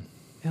play again.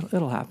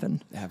 It'll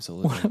happen.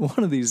 Absolutely.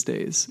 One of these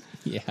days.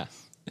 Yeah.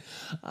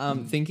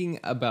 Thinking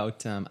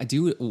about, I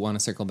do want to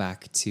circle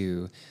back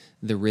to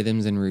the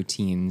rhythms and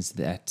routines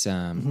that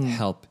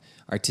help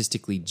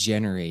artistically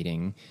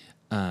generating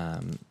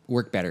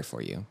work better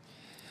for you.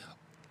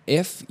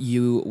 If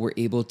you were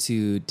able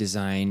to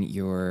design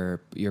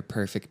your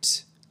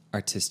perfect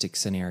artistic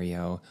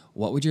scenario,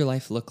 what would your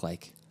life look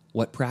like?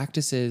 What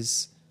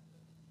practices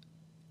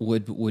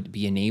would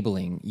be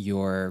enabling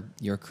your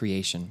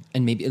creation?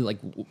 And maybe like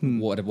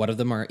what of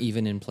them are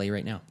even in play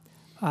right now?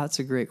 That's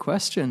a great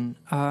question.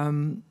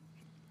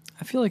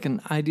 I feel like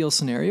an ideal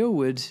scenario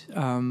would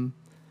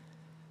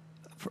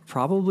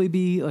probably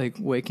be like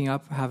waking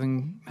up,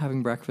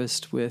 having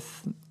breakfast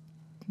with,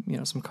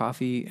 some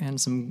coffee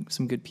and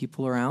some good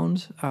people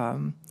around.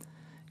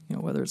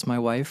 whether it's my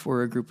wife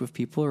or a group of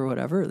people or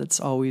whatever, that's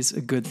always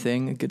a good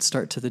thing, a good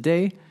start to the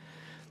day.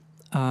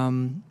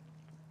 And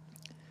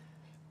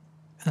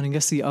I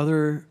guess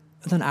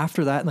then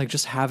after that, like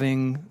just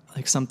having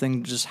like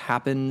something just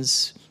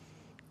happens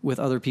with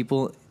other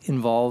people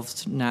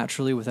involved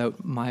naturally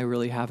without my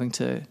really having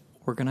to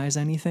organize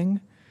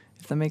anything,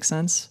 if that makes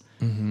sense.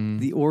 Mm-hmm.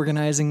 The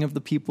organizing of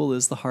the people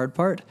is the hard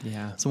part.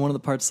 Yeah. So one of the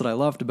parts that I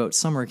loved about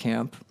summer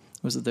camp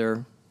was that there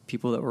are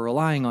people that were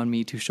relying on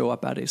me to show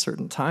up at a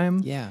certain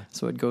time. Yeah.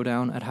 So I'd go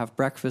down, I'd have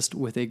breakfast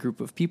with a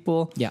group of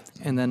people. Yeah.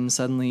 And then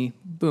suddenly,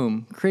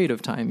 boom,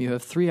 creative time. You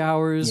have 3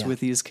 hours with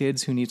these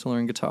kids who need to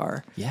learn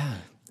guitar. Yeah.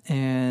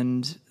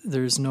 And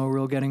there's no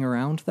real getting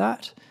around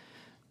that.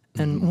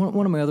 And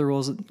one of my other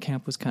roles at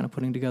camp was kind of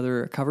putting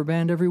together a cover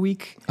band every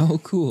week. Oh,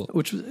 cool.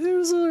 It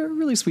was a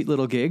really sweet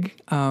little gig.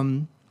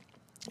 And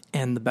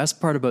the best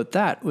part about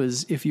that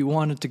was if you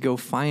wanted to go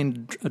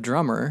find a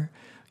drummer,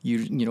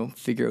 you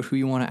figure out who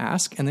you want to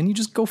ask, and then you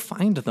just go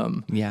find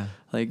them. Yeah.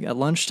 Like at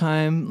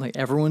lunchtime, like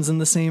everyone's in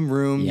the same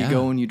room. Yeah. You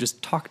go and you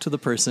just talk to the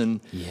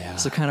person. Yeah.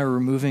 So kind of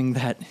removing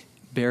that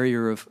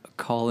barrier of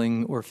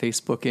calling or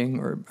Facebooking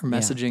or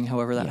messaging,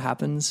 however that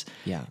happens,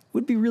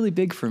 would be really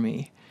big for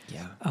me.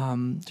 Yeah.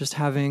 Just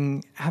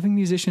having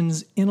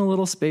musicians in a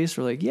little space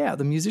where like,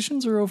 the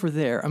musicians are over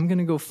there. I'm going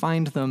to go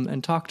find them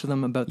and talk to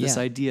them about this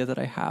idea that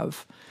I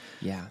have.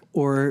 Yeah.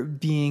 Or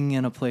being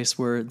in a place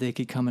where they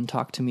could come and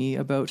talk to me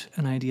about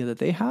an idea that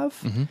they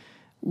have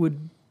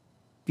would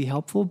be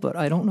helpful, but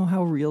I don't know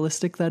how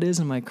realistic that is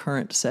in my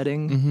current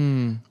setting.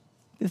 Mm-hmm.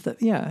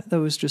 That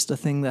was just a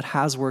thing that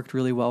has worked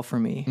really well for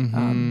me.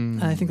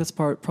 And I think that's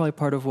probably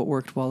part of what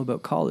worked well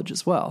about college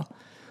as well.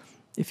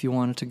 If you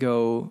wanted to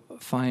go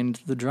find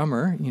the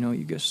drummer,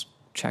 you just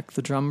check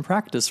the drum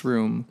practice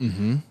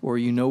room, or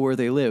where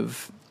they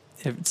live.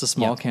 If it's a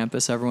small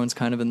campus, everyone's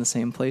kind of in the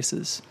same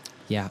places.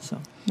 Yeah.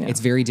 So it's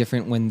very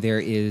different when there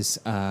is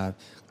a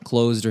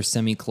closed or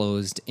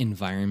semi-closed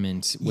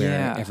environment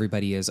where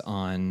everybody is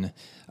on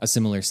a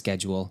similar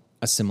schedule,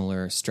 a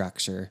similar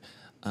structure.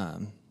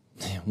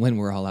 When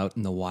we're all out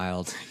in the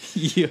wild,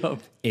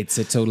 it's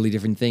a totally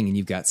different thing. And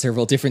you've got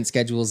several different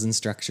schedules and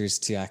structures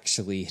to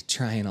actually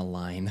try and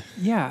align.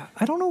 Yeah.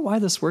 I don't know why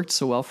this worked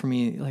so well for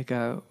me. Like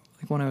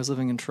when I was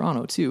living in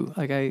Toronto too,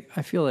 like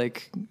I feel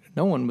like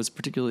no one was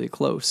particularly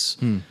close,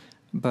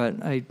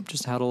 but I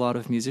just had a lot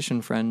of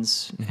musician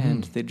friends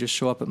and they'd just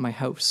show up at my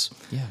house.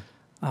 Yeah.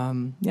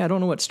 I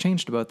don't know what's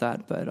changed about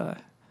that, but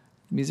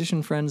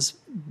musician friends,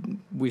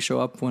 we show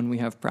up when we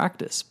have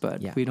practice,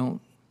 but we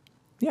don't.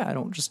 Yeah, I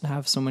don't just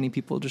have so many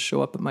people just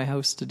show up at my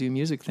house to do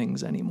music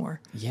things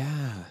anymore.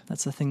 Yeah.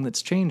 That's a thing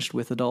that's changed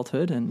with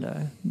adulthood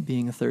and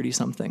being a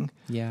 30-something.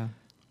 Yeah.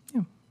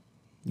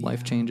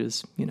 Life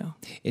changes,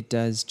 It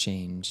does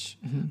change.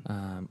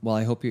 Well,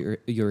 I hope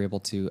you're able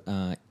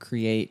to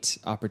create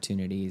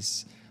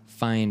opportunities,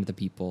 find the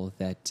people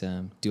that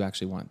do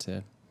actually want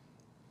to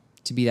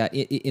be that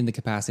in the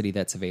capacity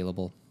that's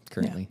available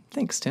currently. Yeah.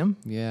 Thanks, Tim.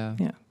 Yeah.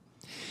 Yeah.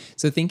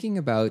 So thinking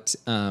about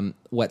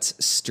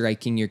what's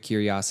striking your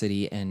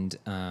curiosity and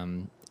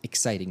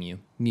exciting you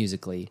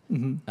musically,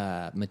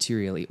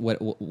 materially,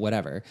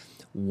 whatever,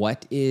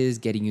 what is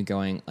getting you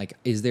going? Like,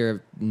 is there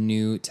a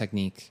new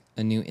technique,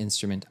 a new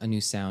instrument, a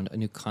new sound, a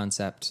new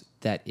concept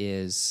that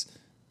is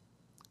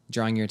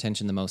drawing your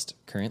attention the most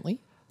currently?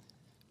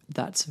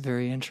 That's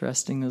very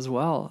interesting as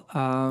well.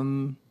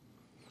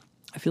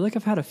 I feel like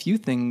I've had a few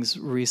things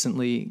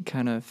recently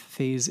kind of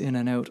phase in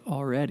and out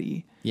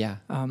already. Yeah.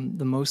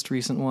 The most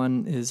recent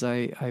one is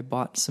I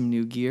bought some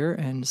new gear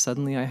and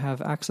suddenly I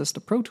have access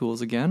to Pro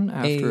Tools again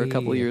after a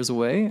couple of years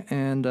away.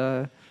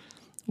 And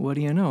what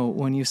do you know?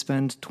 When you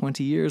spend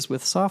 20 years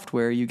with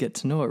software, you get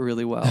to know it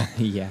really well.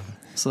 Yeah.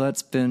 So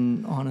that's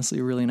been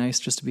honestly really nice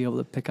just to be able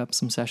to pick up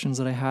some sessions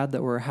that I had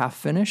that were half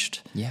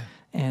finished. Yeah.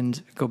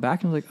 And go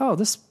back and be like, oh,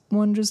 this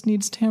one just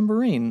needs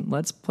tambourine.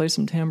 Let's play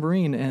some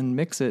tambourine and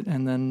mix it.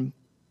 And then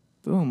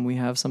boom, we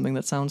have something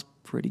that sounds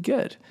pretty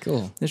good.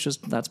 Cool.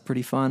 That's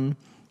pretty fun.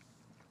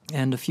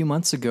 And a few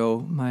months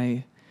ago,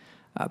 my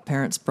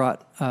parents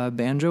brought a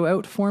banjo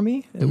out for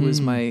me. It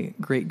was my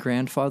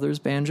great-grandfather's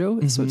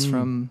banjo. So it's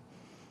from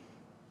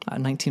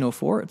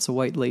 1904. It's a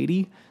white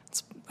lady.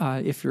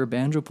 If you're a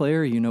banjo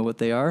player, you know what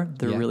they are.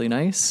 They're really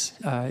nice.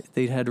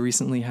 They had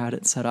recently had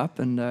it set up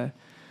and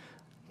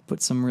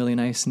put some really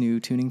nice new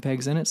tuning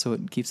pegs in it, so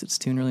it keeps its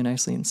tune really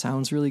nicely and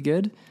sounds really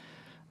good.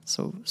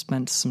 So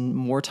spent some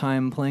more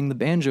time playing the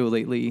banjo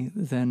lately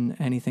than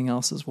anything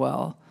else as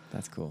well.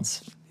 That's cool.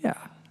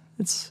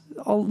 It's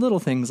all little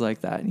things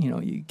like that.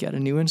 You get a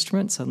new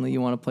instrument, suddenly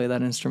you want to play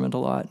that instrument a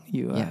lot.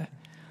 You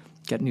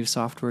get new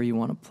software, you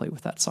want to play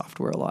with that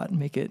software a lot and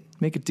make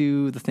it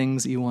do the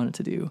things that you want it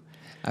to do.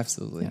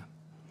 Absolutely. Yeah.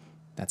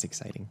 That's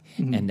exciting.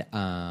 And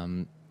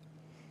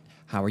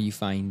how are you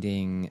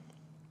finding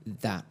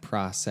that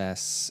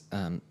process?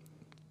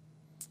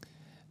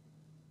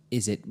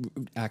 Is it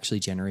actually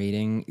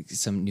generating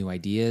some new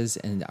ideas,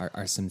 and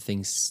are some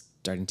things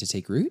starting to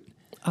take root?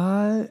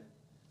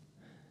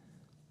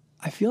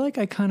 I feel like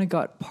I kind of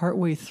got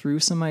partway through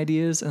some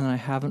ideas and I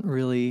haven't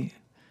really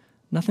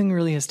nothing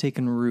really has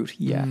taken root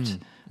yet.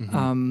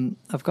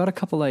 I've got a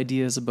couple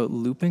ideas about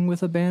looping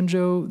with a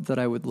banjo that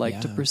I would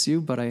like to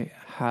pursue, but I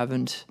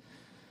haven't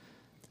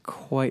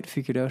quite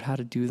figured out how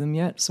to do them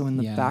yet. So in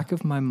the back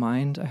of my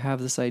mind, I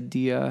have this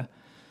idea.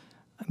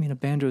 I mean, a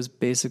banjo is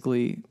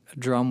basically a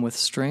drum with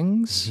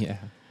strings. Yeah.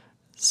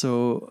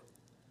 So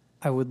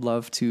I would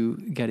love to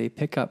get a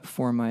pickup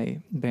for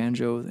my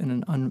banjo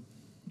in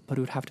but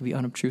it would have to be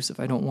unobtrusive.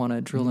 I don't want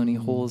to drill any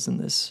holes in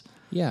this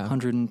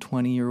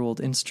 120-year-old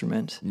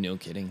instrument. No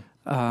kidding.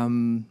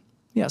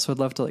 So I'd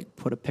love to like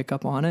put a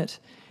pickup on it.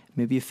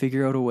 Maybe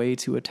figure out a way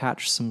to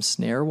attach some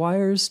snare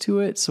wires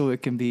to it so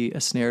it can be a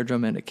snare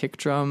drum and a kick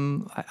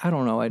drum. I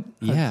don't know.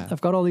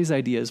 I've got all these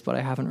ideas, but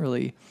I haven't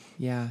really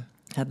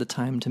had the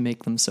time to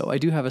make them. So I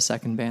do have a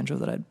second banjo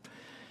that I'd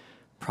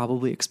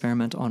probably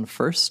experiment on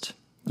first.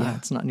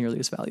 It's not nearly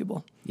as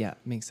valuable. Yeah,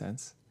 makes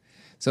sense.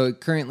 So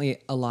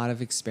currently a lot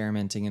of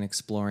experimenting and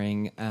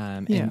exploring,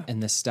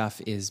 and this stuff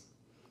is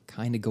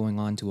kind of going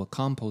on to a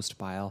compost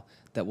pile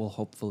that will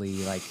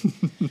hopefully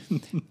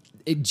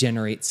it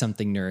generate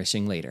something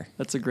nourishing later.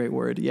 That's a great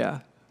word.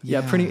 Yeah.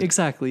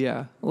 Exactly.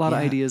 Yeah. A lot of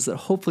ideas that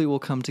hopefully will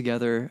come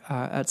together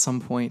at some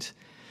point.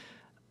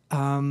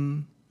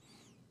 I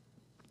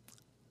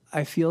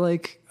feel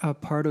like a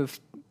part of,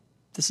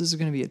 this is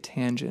going to be a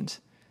tangent,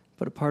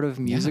 but a part of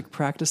music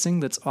practicing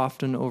that's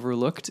often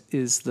overlooked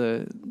is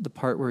the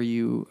part where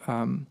you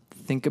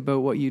think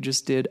about what you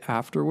just did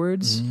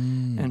afterwards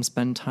and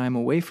spend time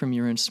away from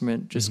your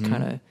instrument, just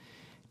kind of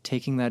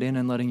taking that in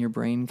and letting your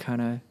brain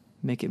kind of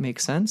make it make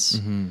sense.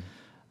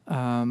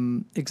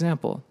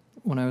 Example,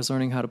 when I was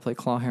learning how to play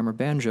clawhammer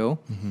banjo,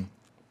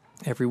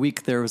 every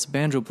week there was a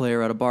banjo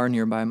player at a bar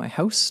nearby my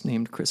house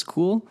named Chris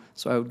Cool.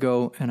 So I would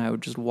go and I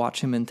would just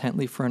watch him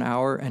intently for an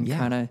hour and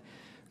kind of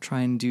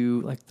try and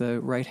do like the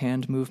right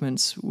hand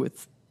movements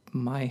with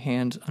my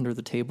hand under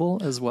the table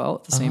as well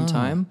at the same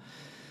time.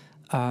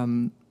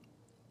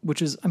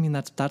 Which is, I mean,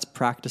 that's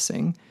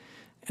practicing.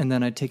 And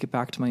then I'd take it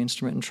back to my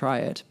instrument and try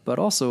it. But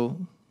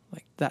also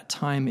like that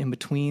time in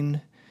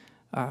between,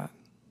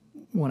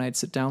 when I'd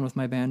sit down with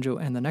my banjo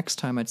and the next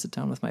time I'd sit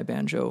down with my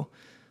banjo,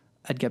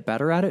 I'd get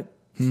better at it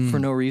for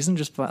no reason.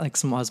 Just like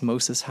some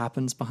osmosis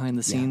happens behind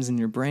the scenes in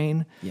your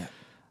brain. Yeah.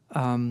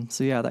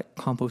 That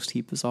compost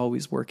heap is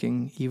always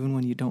working, even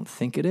when you don't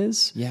think it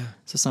is. Yeah.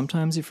 So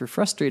sometimes if you're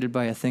frustrated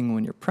by a thing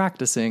when you're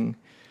practicing,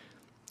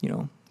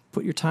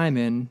 put your time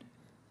in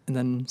and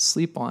then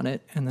sleep on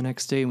it. And the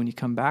next day when you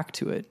come back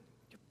to it,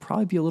 you'll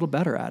probably be a little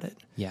better at it.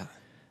 Yeah.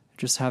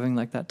 Just having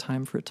like that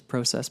time for it to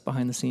process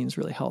behind the scenes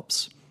really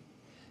helps.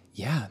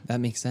 Yeah, that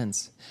makes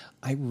sense.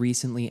 I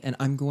recently, and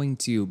I'm going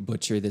to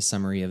butcher the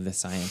summary of the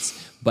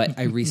science, but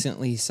I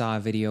recently saw a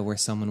video where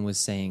someone was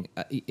saying,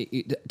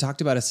 it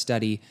talked about a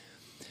study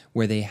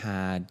where they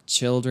had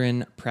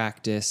children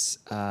practice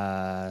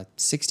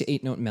 6 to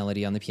 8 note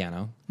melody on the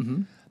piano.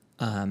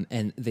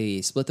 And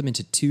they split them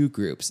into 2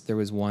 groups. There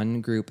was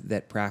one group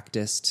that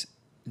practiced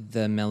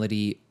the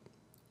melody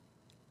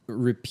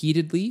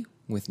repeatedly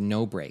with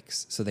no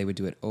breaks. So they would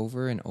do it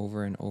over and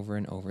over and over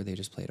and over. They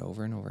just played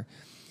over and over.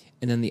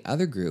 And then the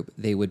other group,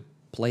 they would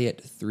play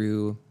it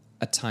through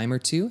a time or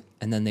two,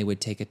 and then they would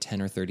take a 10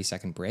 or 30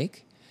 second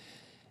break,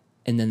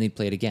 and then they'd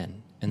play it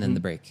again, and then the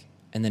break,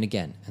 and then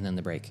again, and then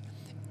the break.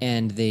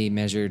 And they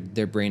measured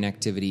their brain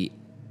activity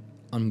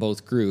on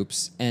both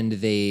groups, and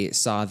they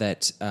saw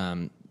that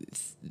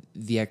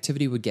the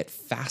activity would get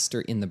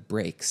faster in the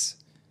breaks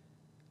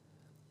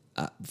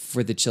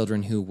for the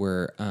children who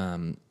were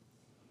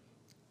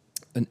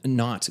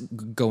not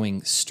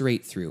going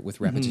straight through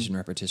with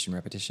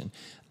repetition.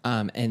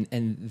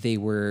 And they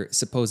were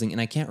supposing,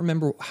 and I can't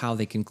remember how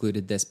they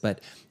concluded this,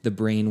 but the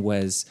brain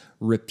was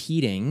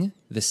repeating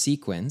the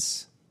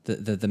sequence,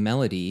 the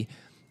melody,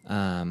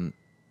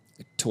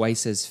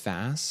 twice as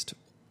fast,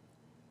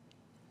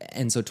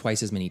 and so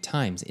twice as many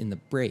times in the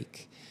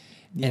break.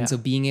 Yeah. And so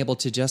being able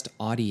to just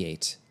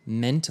audiate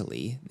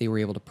mentally, they were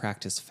able to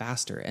practice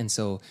faster. And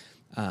so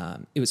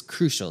it was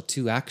crucial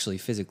to actually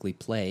physically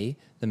play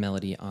the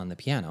melody on the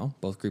piano.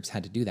 Both groups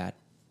had to do that,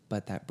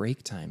 but that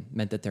break time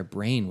meant that their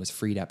brain was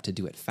freed up to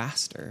do it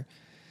faster,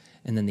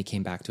 and then they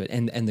came back to it.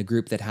 And the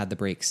group that had the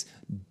breaks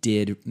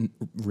did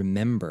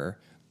remember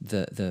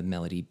the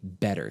melody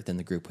better than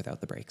the group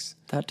without the breaks.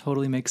 That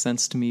totally makes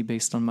sense to me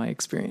based on my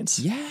experience.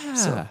 Yeah.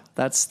 So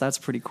that's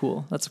pretty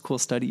cool. That's a cool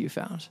study you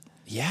found.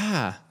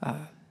 Yeah.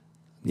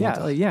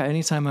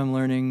 Anytime I'm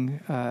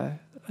learning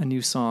a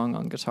new song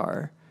on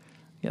guitar,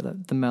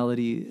 the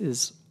melody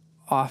is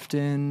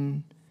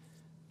often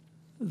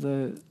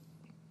the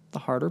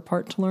harder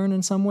part to learn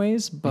in some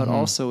ways, but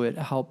also it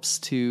helps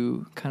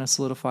to kind of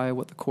solidify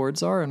what the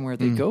chords are and where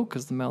they go,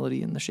 because the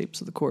melody and the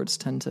shapes of the chords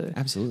tend to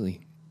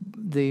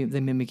they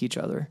mimic each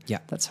other. Yeah,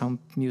 that's how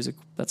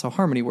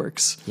harmony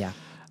works. Yeah.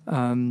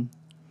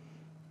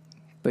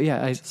 But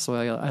yeah,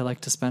 I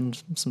like to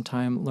spend some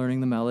time learning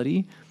the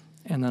melody,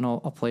 and then I'll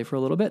play for a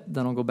little bit.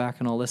 Then I'll go back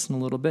and I'll listen a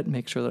little bit,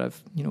 make sure that I've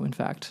in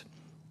fact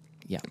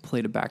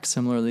played it back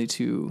similarly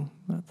to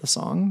the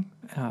song.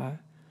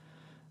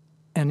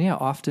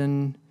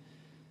 Often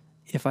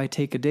if I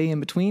take a day in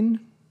between,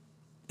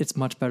 it's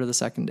much better the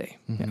second day.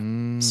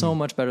 Yeah. So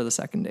much better the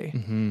second day.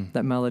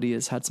 That melody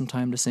has had some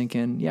time to sink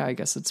in. Yeah, I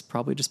guess it's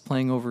probably just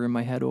playing over in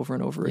my head over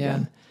and over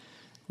again,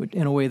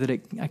 in a way that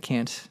I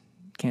can't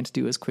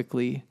do as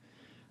quickly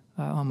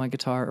on my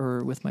guitar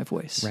or with my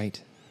voice.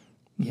 Right.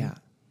 Yeah.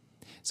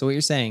 So what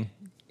you're saying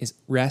is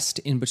rest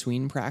in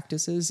between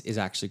practices is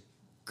actually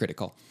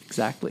critical.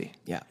 Exactly.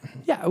 Yeah.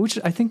 Yeah, which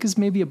I think is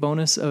maybe a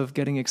bonus of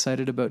getting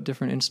excited about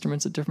different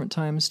instruments at different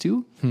times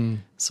too.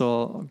 So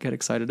I'll get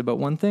excited about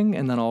one thing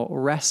and then I'll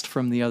rest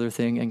from the other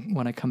thing. And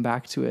when I come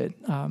back to it,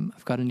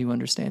 I've got a new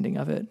understanding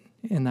of it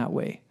in that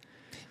way.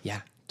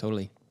 Yeah,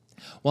 totally.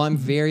 Well, I'm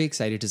very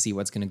excited to see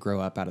what's going to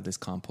grow up out of this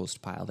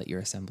compost pile that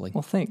you're assembling.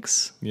 Well,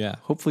 thanks. Yeah.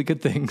 Hopefully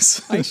good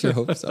things. I sure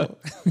hope so.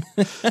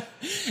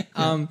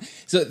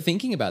 So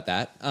thinking about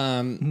that,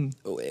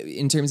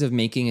 in terms of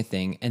making a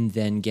thing and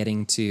then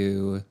getting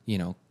to,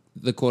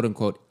 the quote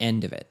unquote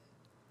end of it,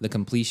 the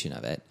completion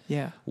of it.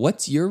 Yeah.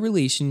 What's your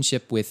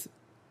relationship with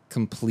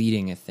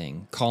completing a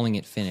thing, calling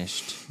it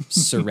finished,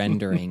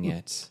 surrendering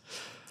it?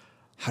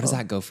 How does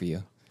that go for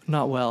you?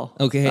 Not well.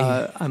 Okay.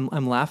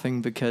 I'm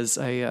laughing because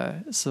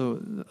so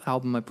the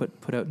album I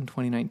put out in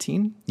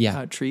 2019.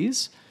 Yeah.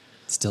 Trees.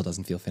 Still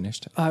doesn't feel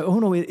finished.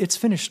 No, it's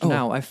finished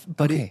now.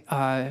 Okay.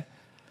 I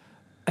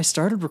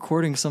started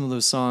recording some of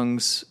those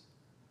songs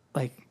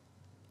like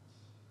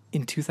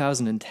in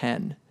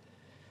 2010.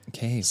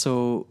 Okay.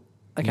 So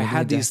like Nearly I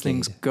had a these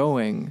things decade.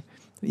 going,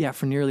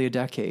 for nearly a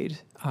decade.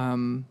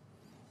 And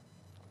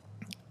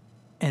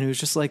it was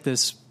just like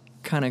this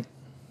kind of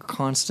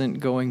constant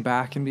going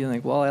back and being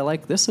like, well, I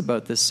like this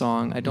about this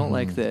song. I don't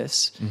like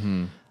this.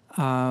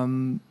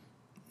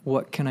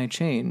 What can I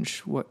change?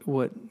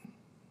 What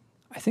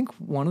I think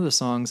one of the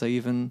songs I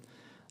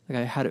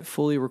had it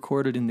fully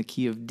recorded in the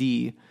key of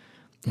D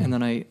and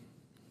then I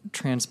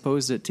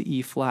transposed it to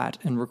E flat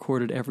and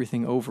recorded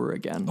everything over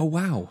again. Oh,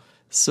 wow.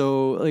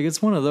 So like,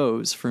 it's one of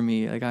those for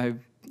me. Like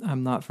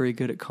I'm not very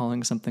good at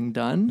calling something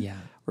done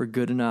or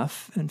good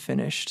enough and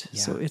finished.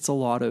 Yeah. So it's a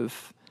lot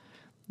of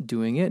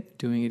doing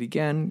it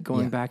again,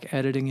 going back,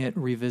 editing it,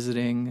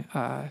 revisiting.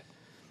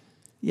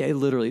 It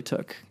literally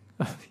took,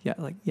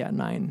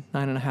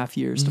 9.5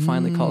 years to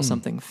finally call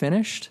something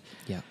finished.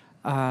 Yeah.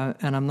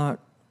 And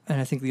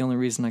I think the only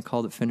reason I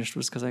called it finished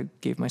was because I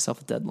gave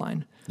myself a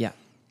deadline. Yeah.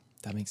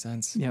 That makes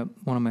sense. Yeah.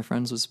 One of my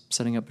friends was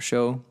setting up a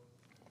show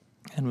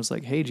and was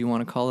like, hey, do you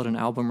want to call it an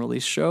album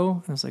release show?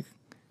 And I was like,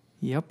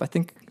 yep, I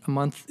think a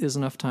month is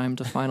enough time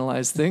to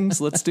finalize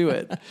things. Let's do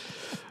it.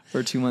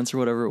 Or 2 months or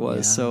whatever it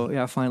was.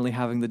 Yeah. So finally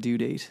having the due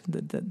date,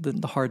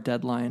 the hard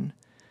deadline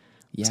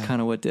is kind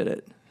of what did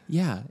it.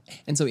 Yeah.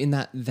 And so in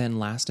that then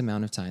last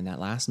amount of time, that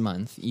last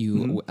month,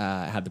 you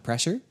had the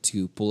pressure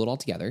to pull it all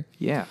together.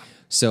 Yeah.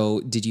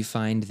 So did you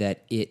find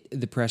that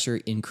the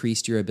pressure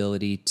increased your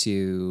ability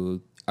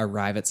to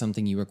arrive at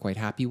something you were quite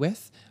happy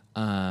with?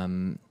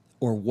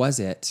 Or was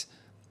it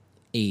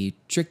a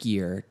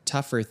trickier,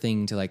 tougher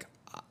thing to like,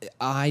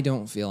 I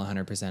don't feel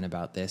 100%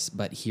 about this,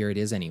 but here it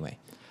is anyway?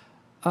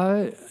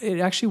 It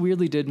actually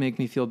weirdly did make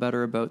me feel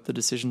better about the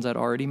decisions I'd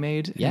already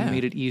made. Yeah. And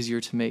made it easier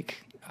to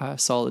make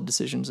solid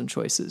decisions and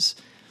choices.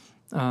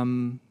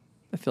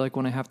 I feel like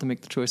when I have to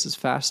make the choices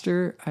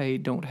faster, I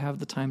don't have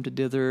the time to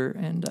dither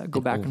and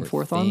go back and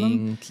forth on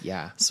them.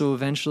 Yeah. So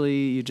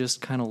eventually you just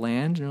kind of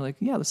land and you're like,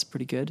 yeah, this is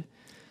pretty good.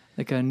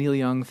 Like Neil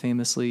Young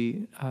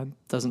famously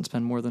doesn't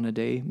spend more than a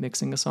day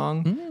mixing a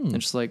song. And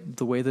just like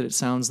the way that it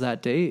sounds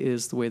that day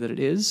is the way that it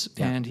is.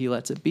 Yeah. And he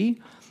lets it be.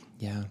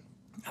 Yeah.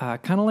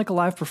 Kind of like a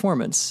live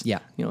performance. Yeah.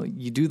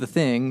 You do the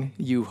thing,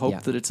 you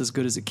hope that it's as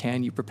good as it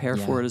can, you prepare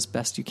for it as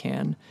best you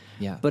can.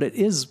 Yeah. But it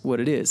is what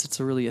it is. It's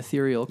a really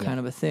ethereal kind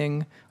of a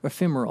thing.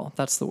 Ephemeral,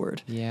 that's the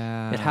word.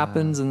 Yeah. It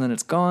happens and then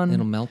it's gone.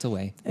 It'll melt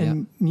away.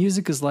 And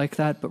music is like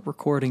that, but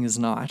recording is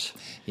not.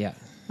 Yeah.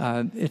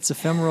 It's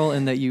ephemeral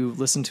in that you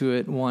listen to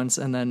it once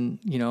and then,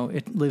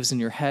 it lives in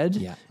your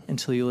head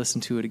until you listen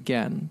to it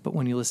again. But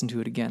when you listen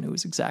to it again, it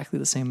was exactly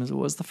the same as it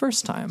was the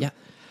first time.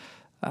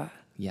 Yeah.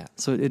 Yeah.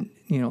 So it,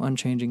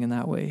 unchanging in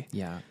that way.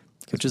 Yeah.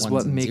 Which is ones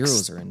what and makes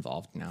zeros are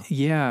involved now.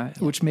 Yeah,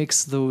 which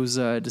makes those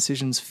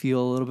decisions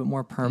feel a little bit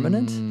more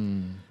permanent,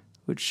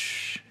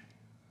 which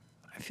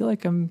I feel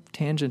like I'm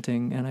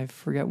tangenting and I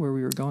forget where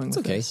we were going with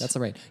Okay, this. that's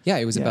all right. Yeah,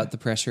 it was about the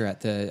pressure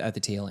at the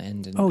tail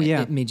end. And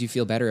it made you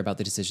feel better about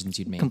the decisions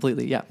you'd made.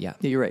 Completely, yeah. Yeah.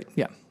 Yeah, you're right.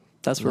 Yeah,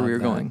 that's where we were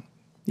going.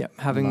 Yeah,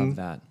 having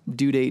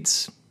due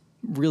dates,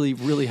 really,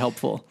 really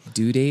helpful.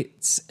 Due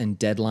dates and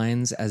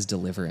deadlines as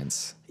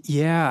deliverance.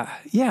 Yeah.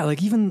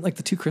 Like even like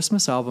the 2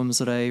 Christmas albums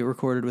that I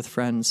recorded with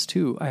friends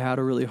too. I had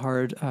a really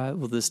hard,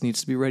 this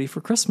needs to be ready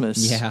for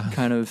Christmas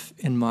kind of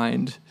in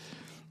mind.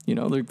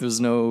 Like there's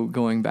no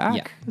going back.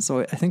 Yeah. So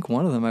I think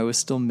one of them I was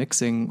still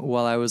mixing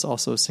while I was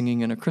also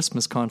singing in a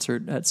Christmas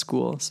concert at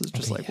school. So it's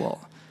just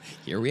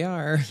Here we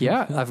are.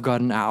 Yeah, I've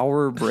got an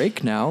hour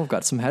break now. I've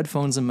got some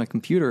headphones in my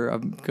computer.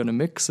 I'm going to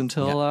mix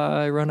until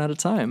I run out of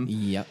time.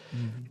 Yep.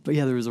 But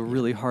there was a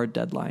really hard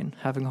deadline.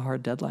 Having a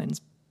hard deadline is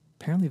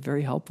apparently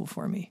very helpful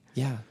for me.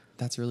 Yeah,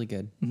 that's really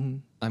good.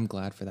 I'm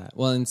glad for that.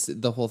 Well, and it's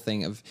the whole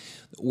thing of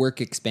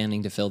work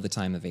expanding to fill the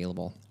time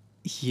available.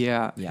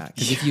 Yeah. Yeah.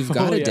 Because if you've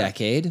got Oh, a yeah.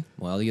 decade,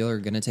 well, you're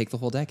going to take the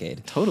whole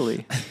decade.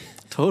 Totally.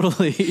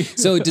 Totally.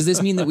 So does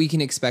this mean that we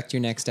can expect your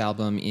next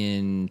album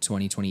in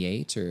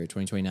 2028 or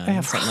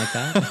 2029, something like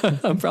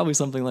that? Probably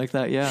something like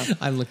that. Yeah.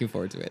 I'm looking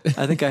forward to it.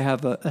 I think I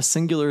have a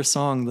singular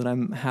song that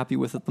I'm happy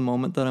with at the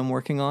moment that I'm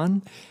working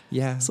on.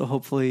 Yeah. So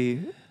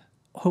hopefully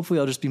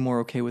I'll just be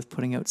more okay with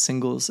putting out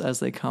singles as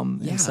they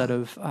come instead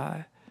of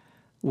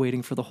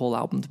waiting for the whole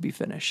album to be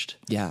finished.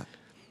 Yeah,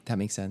 that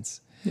makes sense.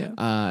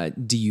 Yeah.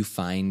 Do you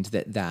find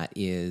that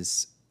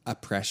is a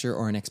pressure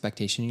or an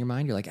expectation in your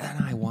mind? You're like,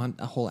 I want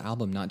a whole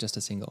album, not just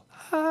a single.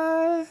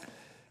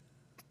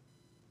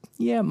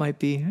 Yeah, it might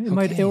be. It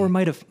might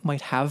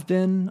have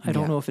been. I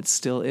don't know if it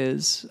still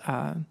is.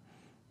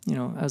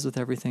 As with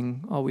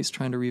everything, always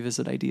trying to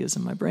revisit ideas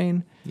in my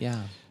brain.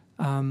 Yeah.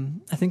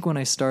 I think when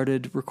I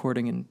started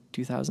recording in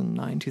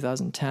 2009,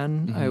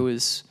 2010, I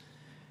was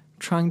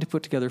trying to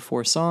put together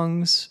 4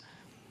 songs.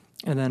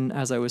 And then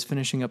as I was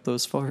finishing up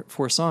those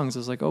four songs, I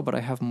was like, oh, but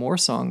I have more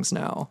songs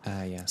now.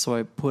 Yeah. So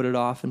I put it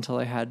off until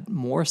I had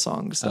more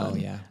songs done. Oh,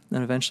 yeah.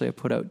 Then eventually I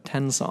put out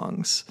 10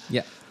 songs.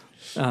 Yeah.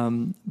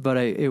 But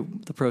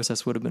the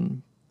process would have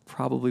been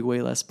probably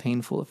way less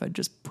painful if I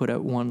just put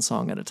out one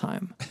song at a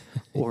time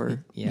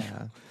or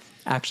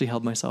actually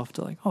held myself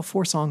to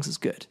 4 songs is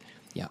good.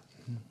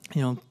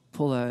 Yeah.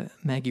 Pull a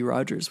Maggie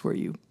Rogers where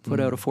you put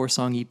out a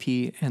 4-song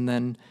EP and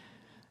then,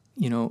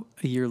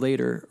 a year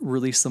later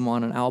release them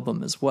on an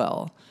album as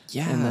well.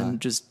 Yeah. And then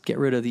just get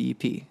rid of the EP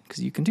because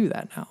you can do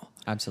that now.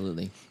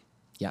 Absolutely.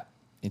 Yeah.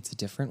 It's a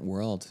different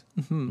world.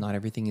 Not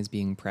everything is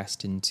being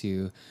pressed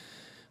into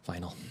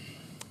vinyl.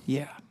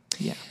 Yeah.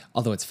 Yeah.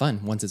 Although it's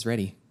fun once it's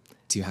ready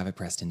to have it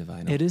pressed into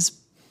vinyl. It is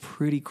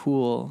pretty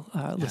cool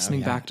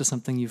listening back to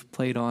something you've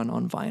played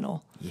on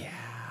vinyl. Yeah.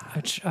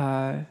 Which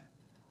I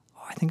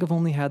think I've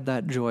only had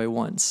that joy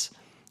once.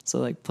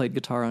 So played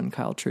guitar on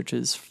Kyle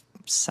Church's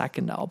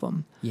second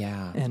album.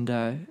 Yeah. And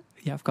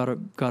I've got a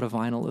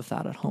vinyl of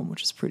that at home,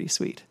 which is pretty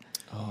sweet.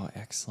 Oh,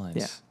 excellent.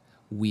 Yeah.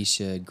 We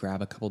should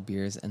grab a couple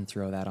beers and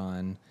throw that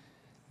on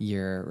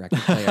your record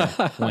player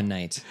one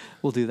night.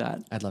 We'll do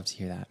that. I'd love to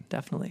hear that.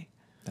 Definitely.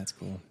 That's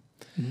cool.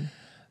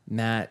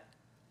 Matt,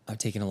 I've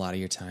taken a lot of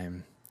your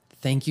time.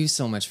 Thank you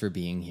so much for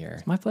being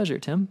here. My pleasure,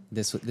 Tim.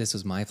 This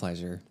was my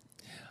pleasure.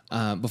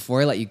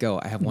 Before I let you go,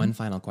 I have one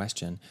final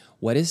question.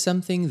 What is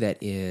something that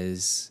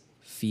is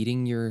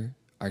feeding your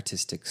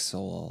artistic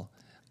soul,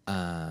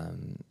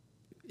 and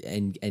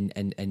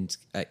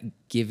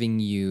giving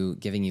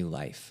you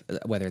life?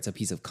 Whether it's a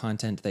piece of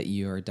content that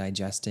you're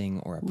digesting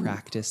or a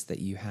practice that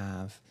you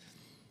have.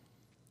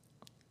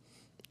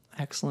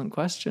 Excellent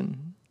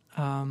question.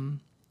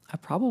 I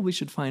probably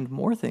should find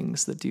more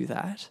things that do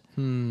that.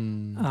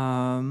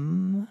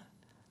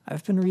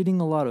 I've been reading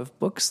a lot of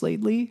books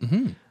lately.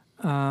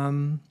 I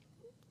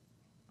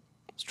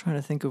was trying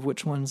to think of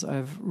which ones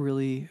I've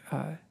really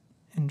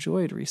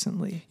enjoyed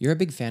recently. You're a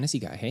big fantasy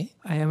guy, hey?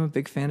 I am a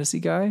big fantasy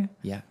guy.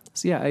 Yeah.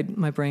 So yeah,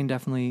 my brain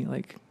definitely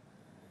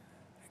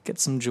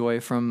gets some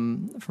joy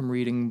from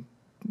reading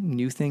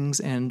new things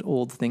and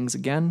old things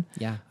again.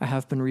 Yeah. I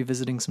have been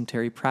revisiting some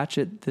Terry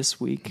Pratchett this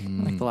week,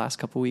 the last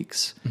couple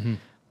weeks.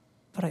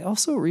 But I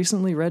also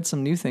recently read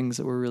some new things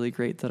that were really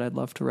great that I'd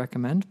love to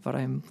recommend, but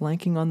I'm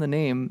blanking on the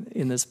name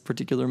in this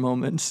particular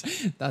moment.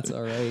 That's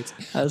all right.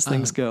 As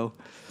things go.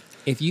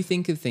 If you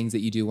think of things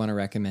that you do want to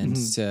recommend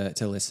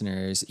to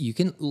listeners, you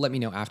can let me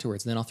know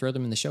afterwards, and then I'll throw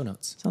them in the show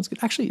notes. Sounds good.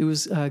 Actually, it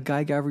was a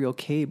Guy Gavriel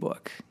Kay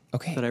book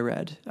that I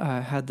read.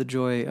 Had the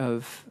joy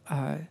of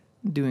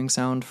doing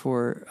sound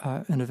for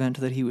an event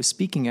that he was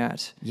speaking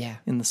at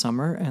in the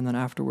summer, and then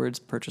afterwards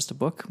purchased a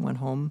book, went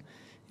home,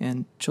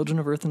 and Children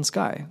of Earth and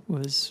Sky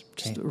was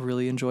just a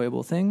really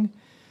enjoyable thing.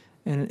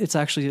 And it's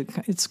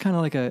kind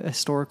of like a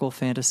historical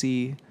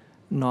fantasy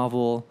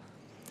novel,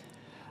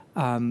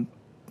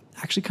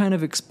 actually kind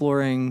of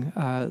exploring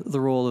the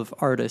role of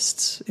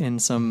artists in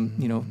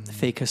some,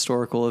 fake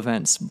historical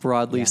events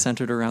broadly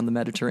centered around the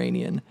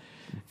Mediterranean.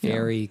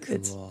 Very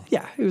cool.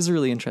 It was a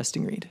really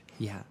interesting read.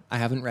 Yeah, I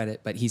haven't read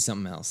it, but he's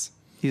something else.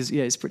 He's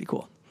pretty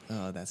cool.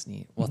 Oh, that's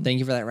neat. Well, thank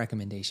you for that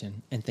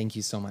recommendation, and thank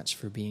you so much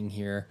for being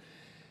here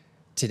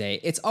today.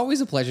 It's always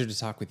a pleasure to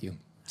talk with you.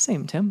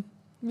 Same, Tim.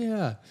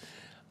 Yeah.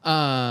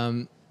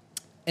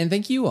 And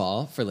thank you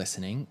all for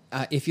listening.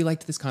 If you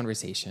liked this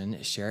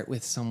conversation, share it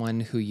with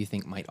someone who you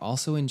think might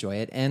also enjoy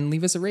it, and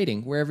leave us a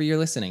rating wherever you're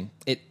listening.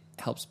 It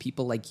helps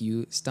people like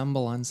you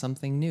stumble on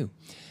something new.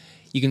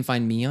 You can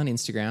find me on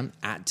Instagram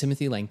at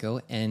Timothy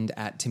Lenko and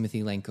at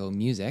Timothy Lenko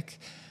Music.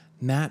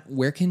 Matt,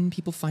 where can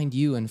people find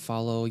you and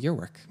follow your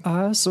work?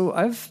 So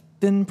I've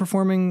been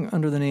performing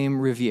under the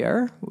name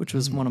Riviere, which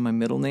was one of my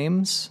middle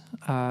names.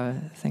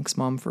 Thanks,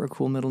 Mom, for a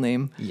cool middle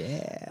name.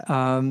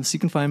 Yeah. So you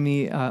can find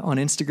me on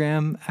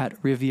Instagram at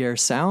Riviere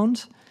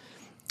Sound,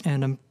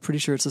 and I'm pretty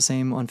sure it's the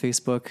same on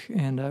Facebook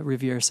and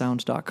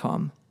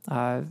rivieresound.com.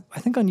 I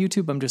think on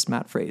YouTube I'm just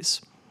Matt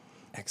Froese.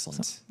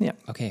 Excellent. So, yeah.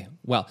 Okay.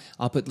 Well,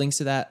 I'll put links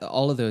to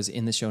all of those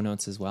in the show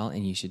notes as well,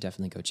 and you should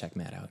definitely go check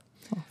Matt out.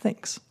 Oh,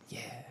 thanks. Yeah.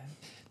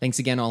 Thanks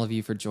again, all of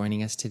you, for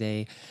joining us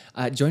today.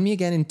 Join me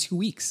again in 2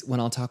 weeks when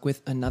I'll talk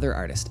with another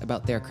artist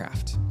about their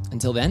craft.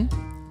 Until then,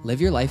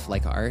 live your life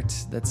like art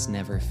that's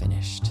never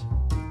finished.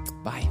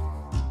 Bye.